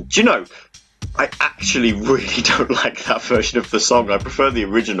 version. Do you know, I actually really don't like that version of the song. I prefer the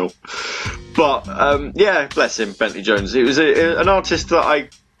original. But yeah, bless him, Bentley Jones. It was an artist that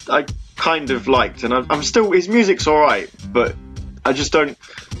I kind of liked, and I'm still, his music's all right, but I just don't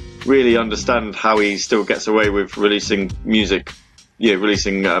really understand how he still gets away with releasing music. Yeah,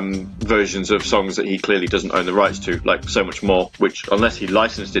 releasing versions of songs that he clearly doesn't own the rights to, like So Much More, which, unless he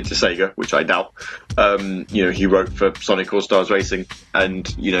licensed it to Sega, which I doubt, he wrote for Sonic All-Stars Racing, and,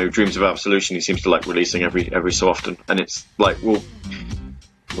 Dreams of Absolution he seems to like releasing every so often, and it's like, well,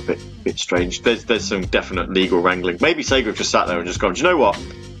 a bit strange. There's some definite legal wrangling. Maybe Sega have just sat there and just gone, do you know what?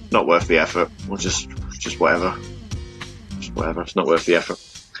 Not worth the effort. Or just whatever. Just whatever. It's not worth the effort.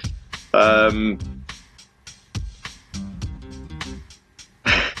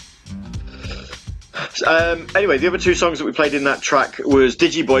 Anyway, the other two songs that we played in that track was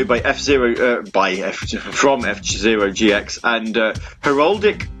Digiboy by from F-Zero GX and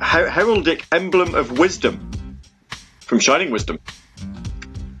Heraldic Emblem of Wisdom from Shining Wisdom,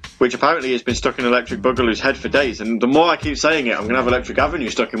 which apparently has been stuck in Electric Boogaloo's head for days. And the more I keep saying it, I'm going to have Electric Avenue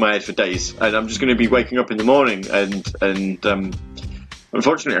stuck in my head for days, and I'm just going to be waking up in the morning and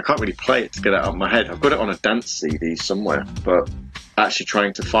unfortunately I can't really play it to get it out of my head. I've got it on a dance CD somewhere, but actually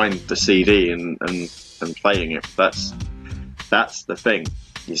trying to find the CD and playing it, that's the thing,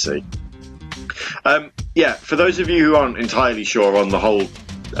 you see. Yeah, for those of you who aren't entirely sure on the whole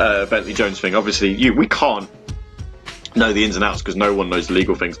Bentley Jones thing, obviously we can't know the ins and outs because no one knows the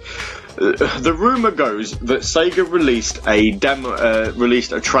legal things. The rumour goes that Sega released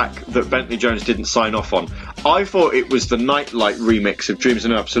a track that Bentley Jones didn't sign off on. I thought it was the Nightlight remix of Dreams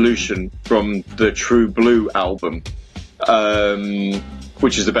of Absolution from the True Blue album,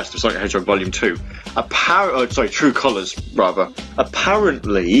 which is the best of Sonic the Hedgehog Volume 2. True Colours, rather.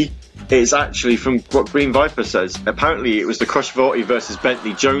 Apparently, it's actually, from what Green Viper says, apparently it was the Crush Vorty versus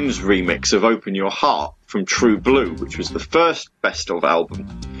Bentley Jones remix of Open Your Heart from True Blue, which was the first best of album.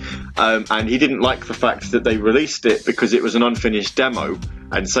 And he didn't like the fact that they released it because it was an unfinished demo,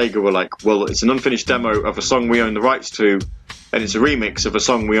 and Sega were like, well, it's an unfinished demo of a song we own the rights to, and it's a remix of a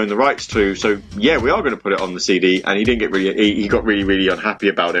song we own the rights to, so yeah, we are going to put it on the CD. And he got really unhappy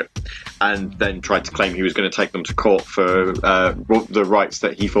about it, and then tried to claim he was going to take them to court for the rights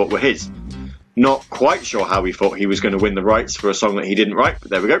that he thought were his. Not quite sure how he thought he was going to win the rights for a song that he didn't write,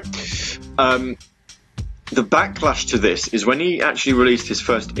 but there we go. The backlash to this is when he actually released his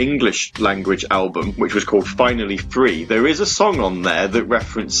first English language album, which was called Finally Free. There is a song on there that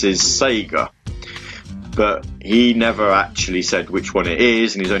references Sega, but he never actually said which one it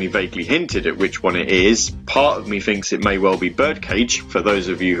is, and he's only vaguely hinted at which one it is. Part of me thinks it may well be Birdcage, for those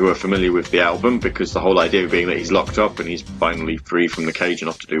of you who are familiar with the album, because the whole idea being that he's locked up and he's finally free from the cage and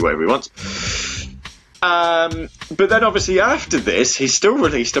off to do whatever he wants. But then obviously after this, he's still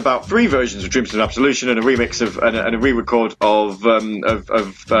released about 3 versions of Dreams of Absolution and a remix of and a re-record of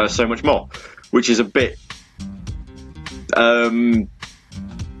So Much More, which is a bit.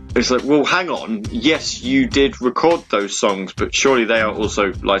 It's like, well, hang on. Yes, you did record those songs, but surely they are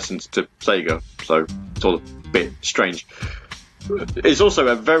also licensed to Sega, so it's all a bit strange. It's also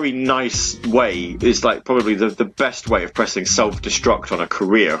a very nice way. It's like probably the best way of pressing self-destruct on a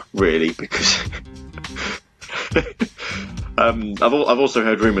career, really, because. I've also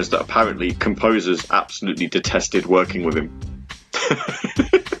heard rumours that apparently composers absolutely detested working with him.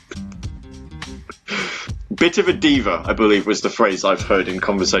 Bit of a diva, I believe, was the phrase I've heard in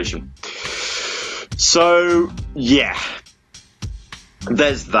conversation. So, yeah.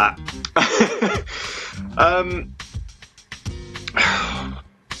 There's that.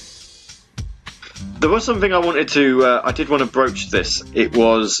 There was something I wanted to... I did want to broach this. It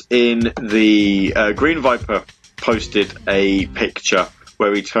was in the... Green Viper posted a picture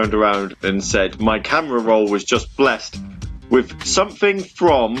where he turned around and said, my camera roll was just blessed with something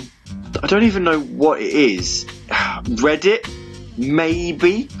from... I don't even know what it is. Reddit?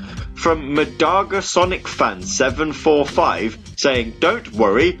 Maybe? From Madaga Sonic Fan 745 saying, don't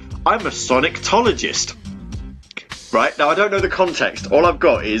worry, I'm a Sonictologist. Right? Now, I don't know the context. All I've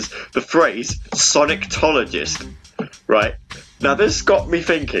got is the phrase Sonictologist. Right? Now this got me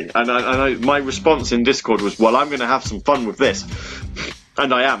thinking, and my response in Discord was, well, I'm going to have some fun with this.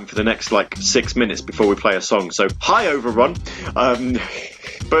 And I am for the next, 6 minutes before we play a song. So, hi, Overrun.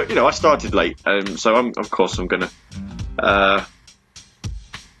 But, I started late, so I'm going to...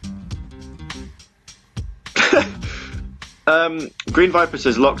 Green Viper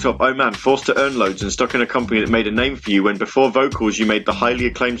says, locked up, oh man, forced to earn loads and stuck in a company that made a name for you when before Vocals you made the highly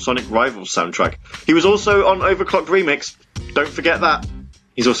acclaimed Sonic Rivals soundtrack. He was also on Overclocked Remix, don't forget that.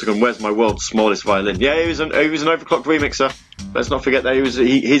 He's also gone, where's my world's smallest violin? Yeah, he was an Overclocked remixer. Let's not forget that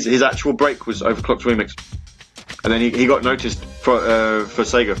his actual break was Overclocked Remix. And then he got noticed for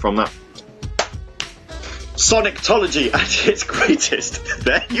Sega from that. Sonictology at its greatest.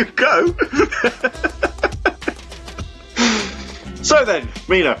 There you go. So then,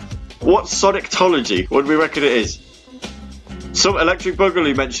 Mina, what's Sonictology? What do we reckon it is? Some Electric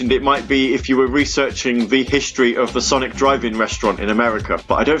Boogaloo mentioned it might be if you were researching the history of the Sonic Drive-In restaurant in America,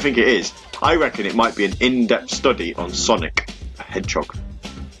 but I don't think it is. I reckon it might be an in-depth study on Sonic the Hedgehog.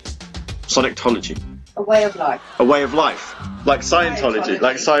 Sonictology. A way of life. A way of life. Like Scientology.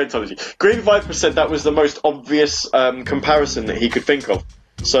 Like Scientology. Green Viper said that was the most obvious comparison that he could think of.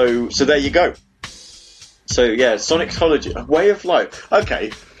 So there you go. So yeah, Sonictology, a way of life.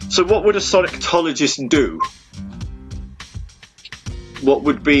 Okay, so what would a Sonictologist do? What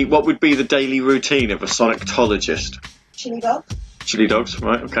would be the daily routine of a Sonictologist? Chili dogs. Chili dogs,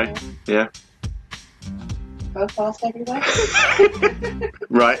 right? Okay, yeah. Go fast everywhere.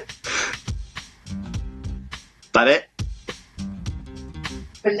 Right. That it?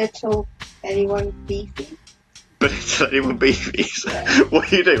 Belittle anyone beefy. But it's anyone beefy. What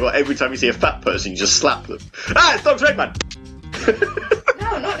do you do? What, every time you see a fat person, you just slap them? Ah, it's Dr. Eggman!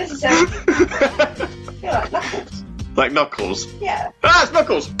 No, not necessarily. Yeah, like Knuckles. Like Knuckles? Yeah. Ah, it's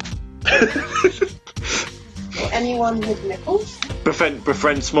Knuckles! Or anyone with nipples.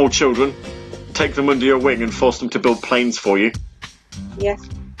 Befriend small children, take them under your wing and force them to build planes for you. Yes.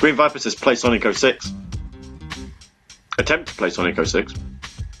 Green Viper says play Sonic 06. Attempt to play Sonic 06.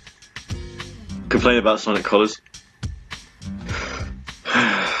 Complain about Sonic Colors.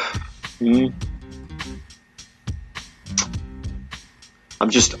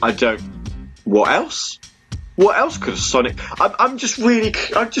 I don't. What else? What else could a Sonic? I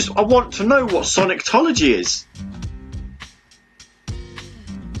want to know what Sonictology is.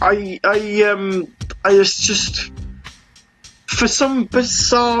 It's just for some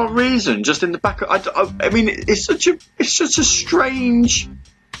bizarre reason, just in the back. I mean, it's such a strange.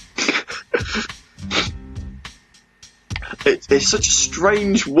 It's such a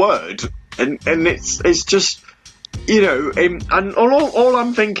strange word, and it's just, and all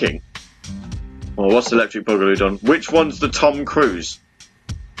I'm thinking. Well, what's Electric Boogaloo done? Which one's the Tom Cruise?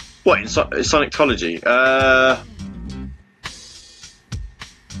 What in Sonictology?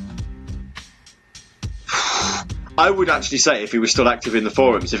 I would actually say, if he was still active in the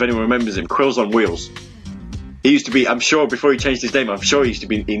forums, if anyone remembers him, Quills on Wheels. He used to be, I'm sure, before he changed his name, I'm sure he used to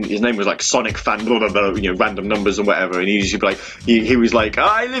be, his name was like Sonic Fan, blah, blah, blah, random numbers and whatever, and he used to be like, he was like,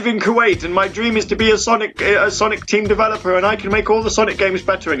 I live in Kuwait, and my dream is to be a Sonic team developer, and I can make all the Sonic games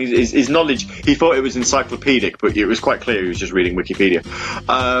better, and his knowledge, he thought it was encyclopedic, but it was quite clear he was just reading Wikipedia.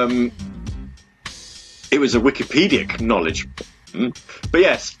 It was a Wikipedic knowledge. But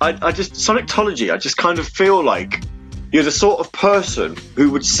yes, I just, Sonictology, I just kind of feel like you're the sort of person who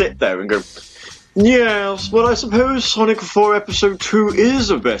would sit there and go, yes, well, I suppose Sonic 4 Episode 2 is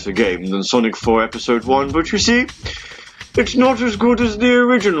a better game than Sonic 4 Episode 1, but you see, it's not as good as the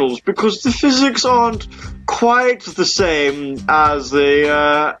originals, because the physics aren't quite the same as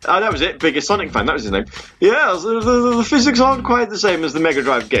the, that was it, Biggest Sonic Fan, that was his name. Yeah, the physics aren't quite the same as the Mega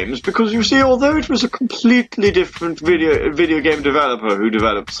Drive games, because you see, although it was a completely different video game developer who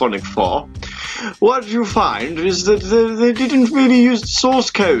developed Sonic 4, what you find is that they didn't really use the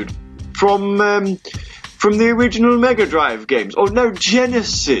source code from the original Mega Drive games. Oh no,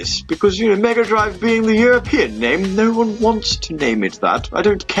 Genesis, because Mega Drive being the European name, no one wants to name it that. I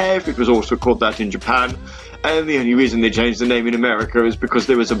don't care if it was also called that in Japan, and the only reason they changed the name in America is because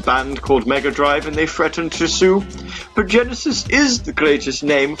there was a band called Mega Drive and they threatened to sue. But Genesis is the greatest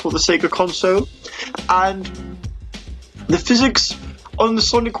name for the Sega console, and the physics on the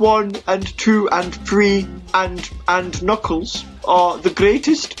Sonic 1 and 2 and 3 and Knuckles are the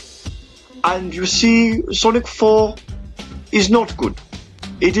greatest. And you see, Sonic 4 is not good.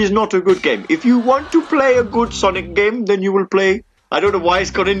 It is not a good game. If you want to play a good Sonic game, then you will play... I don't know why it's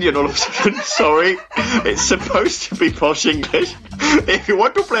got Indian all of a sudden, sorry. It's supposed to be posh English. If you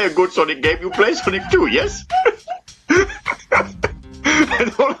want to play a good Sonic game, you play Sonic 2, yes?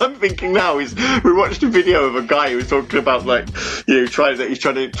 And all I'm thinking now is we watched a video of a guy who was talking about like, you know, he's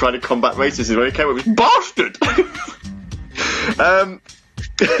trying to combat racism. When he came up with bastard.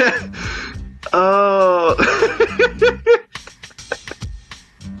 Oh.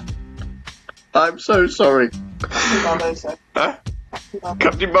 I'm so sorry. Barbosa. Huh?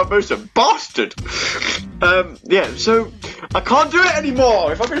 Captain Barbosa, bastard! Yeah, so I can't do it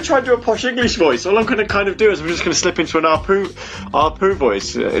anymore. If I'm going to try and do a posh English voice, all I'm going to kind of do is I'm just going to slip into an Apu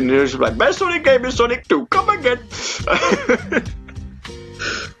voice, and it's like, best Sonic game is Sonic 2, come again!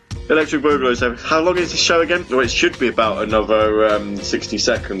 Electric Boogaloo said, how long is this show again? Well, it should be about another 60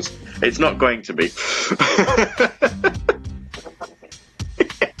 seconds. It's not going to be.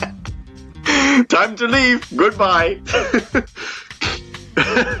 Time to leave. Goodbye.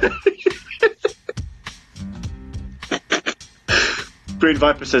 Green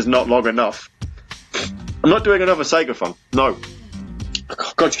Viper says not long enough. I'm not doing another Sega fun. No.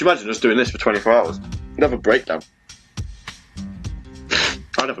 God, could you imagine us doing this for 24 hours? You'd have a breakdown.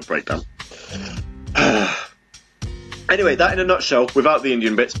 I'd have a breakdown. Anyway, that in a nutshell, without the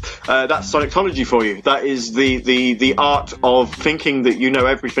Indian bits, that's Sonictology for you. That is the art of thinking that you know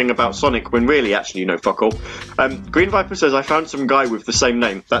everything about Sonic when really, actually, you know fuck all. Green Viper says, I found some guy with the same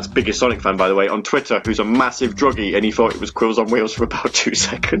name, that's biggest Sonic fan, by the way, on Twitter, who's a massive druggie, and he thought it was Quills on Wheels for about 2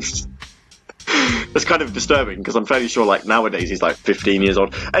 seconds. That's kind of disturbing, because I'm fairly sure, like, nowadays he's like 15 years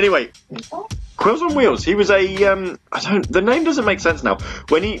old. Anyway, Quills on Wheels, he was a, the name doesn't make sense now.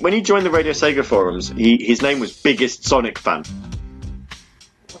 When he joined the Radio Sega forums, his name was Biggest Sonic Fan.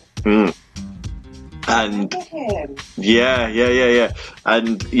 And, yeah.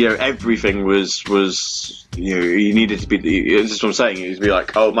 And, you know, everything was, you know, he needed to be, this is what I'm saying, he would be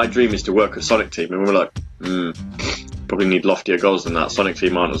like, oh, my dream is to work at Sonic Team. And we were like, probably need loftier goals than that. Sonic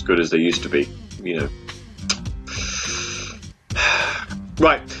Team aren't as good as they used to be, you know.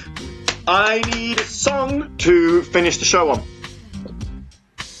 Right. I need a song to finish the show on.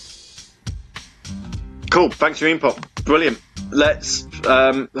 Cool, thanks for your input. Brilliant. Let's,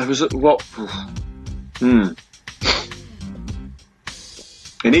 what? It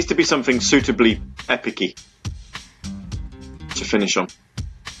needs to be something suitably epic-y to finish on.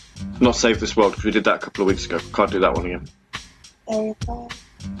 Not Save This World, because we did that a couple of weeks ago. Can't do that one again. Area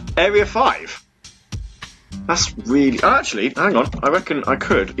 5. Area 5? That's really... Actually, hang on. I reckon I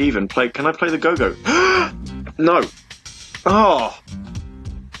could even play... Can I play the Go-Go? No. Oh.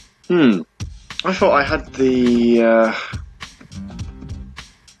 I thought I had the...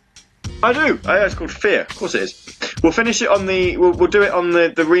 I do. It's called Fear. Of course it is. We'll finish it on the... We'll do it on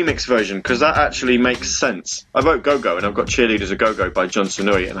the remix version, because that actually makes sense. I wrote Go-Go, and I've got Cheerleaders a Go-Go by John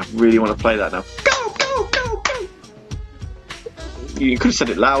Sunui, and I really want to play that now. Go, go, go, go! You could have said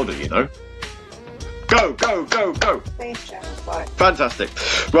it louder, you know. Go, go, go, go! Space Jam is like... Fantastic.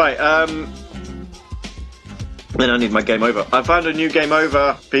 Right, then I need my Game Over. I found a new Game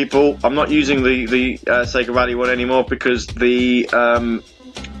Over, people. I'm not using the Sega Rally one anymore, because the...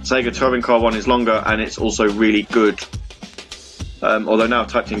 Sega Touring Car one is longer, and it's also really good. Although now I've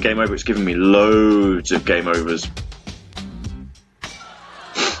typed in Game Over, it's given me loads of Game Overs.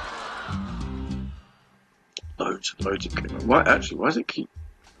 Loads of Game Overs. Why does it keep...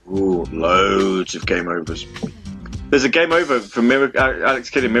 Ooh, loads of Game Overs. There's a Game Over from Alex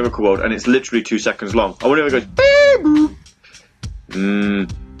Kidd in Miracle World, and it's literally 2 seconds long. I wonder if it goes...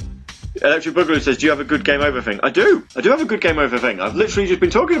 Electric Boogaloo says, do you have a good Game Over thing? I do have a good Game Over thing. I've literally just been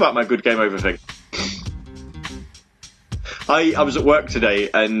talking about my good Game Over thing. I was at work today,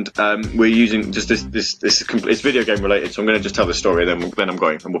 and we're using just this it's video game related, so I'm going to just tell the story, then I'm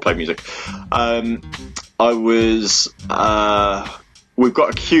going, and we'll play music. We've got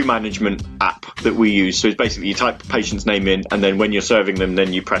a queue management app that we use, so it's basically you type the patient's name in, and then when you're serving them,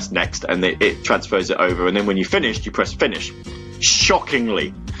 then you press next, and it transfers it over, and then when you're finished, you press finish.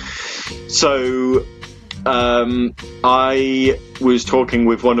 Shockingly. So I was talking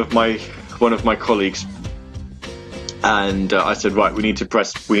with one of my colleagues, and I said, right, we need to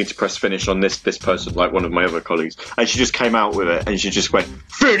press finish on this person, like one of my other colleagues, and she just came out with it, and she just went,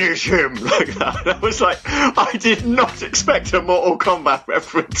 finish him, like that. And I was like, I did not expect a Mortal Kombat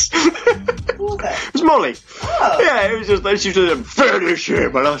reference. What was it? It was Molly. Oh. Yeah, it was just like, she just finish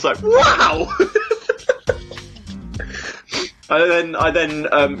him, and I was like, wow. I then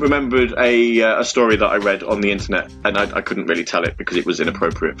remembered a story that I read on the internet, and I couldn't really tell it because it was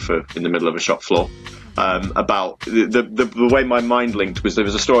inappropriate for in the middle of a shop floor. About the way my mind linked was there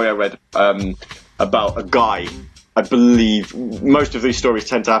was a story I read about a guy I believe most of these stories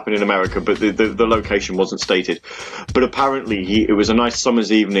tend to happen in America, but the location wasn't stated. But apparently it was a nice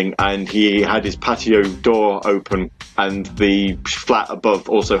summer's evening and he had his patio door open, and the flat above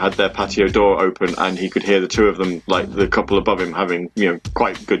also had their patio door open, and he could hear the two of them, like the couple above him, having, you know,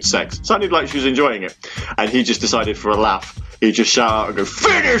 quite good sex. Sounded like she was enjoying it. And he just decided for a laugh, he'd just shout out and go,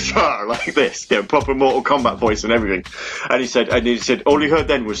 "Finish her!" like this, you know, proper Mortal Kombat voice and everything. And he said all he heard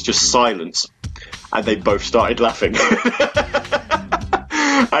then was just silence. And they both started laughing. And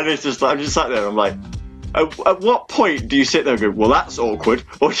it's just like, I'm just sat there and I'm like, at what point do you sit there and go, well, that's awkward?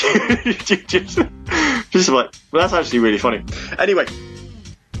 Or do you just like, well, that's actually really funny. Anyway,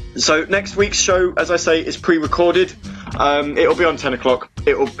 so next week's show, as I say, is pre-recorded. It'll be on 10 o'clock.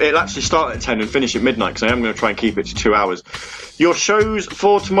 It'll actually start at 10 and finish at midnight, because I am going to try and keep it to 2 hours. Your shows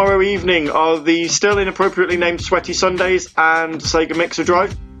for tomorrow evening are the still inappropriately named Sweaty Sundays and Sega Mixer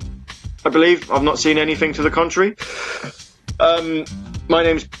Drive. I believe. I've not seen anything to the contrary. My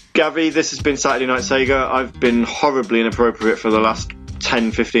name's Gavi. This has been Saturday Night Sega. I've been horribly inappropriate for the last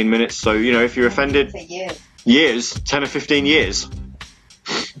 10-15 minutes, so, you know, if you're offended... For years. Years? 10 or 15 years?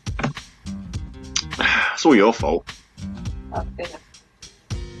 It's all your fault. That's bigger.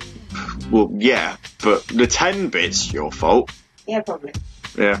 Well, yeah, but the 10 bit's your fault. Yeah, probably.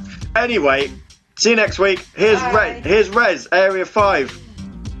 Yeah. Anyway, see you next week. Bye. Here's Rez, Area 5.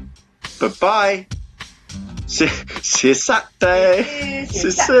 Bye-bye. See you Saturday. See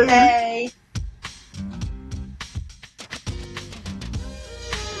you soon. Saturday.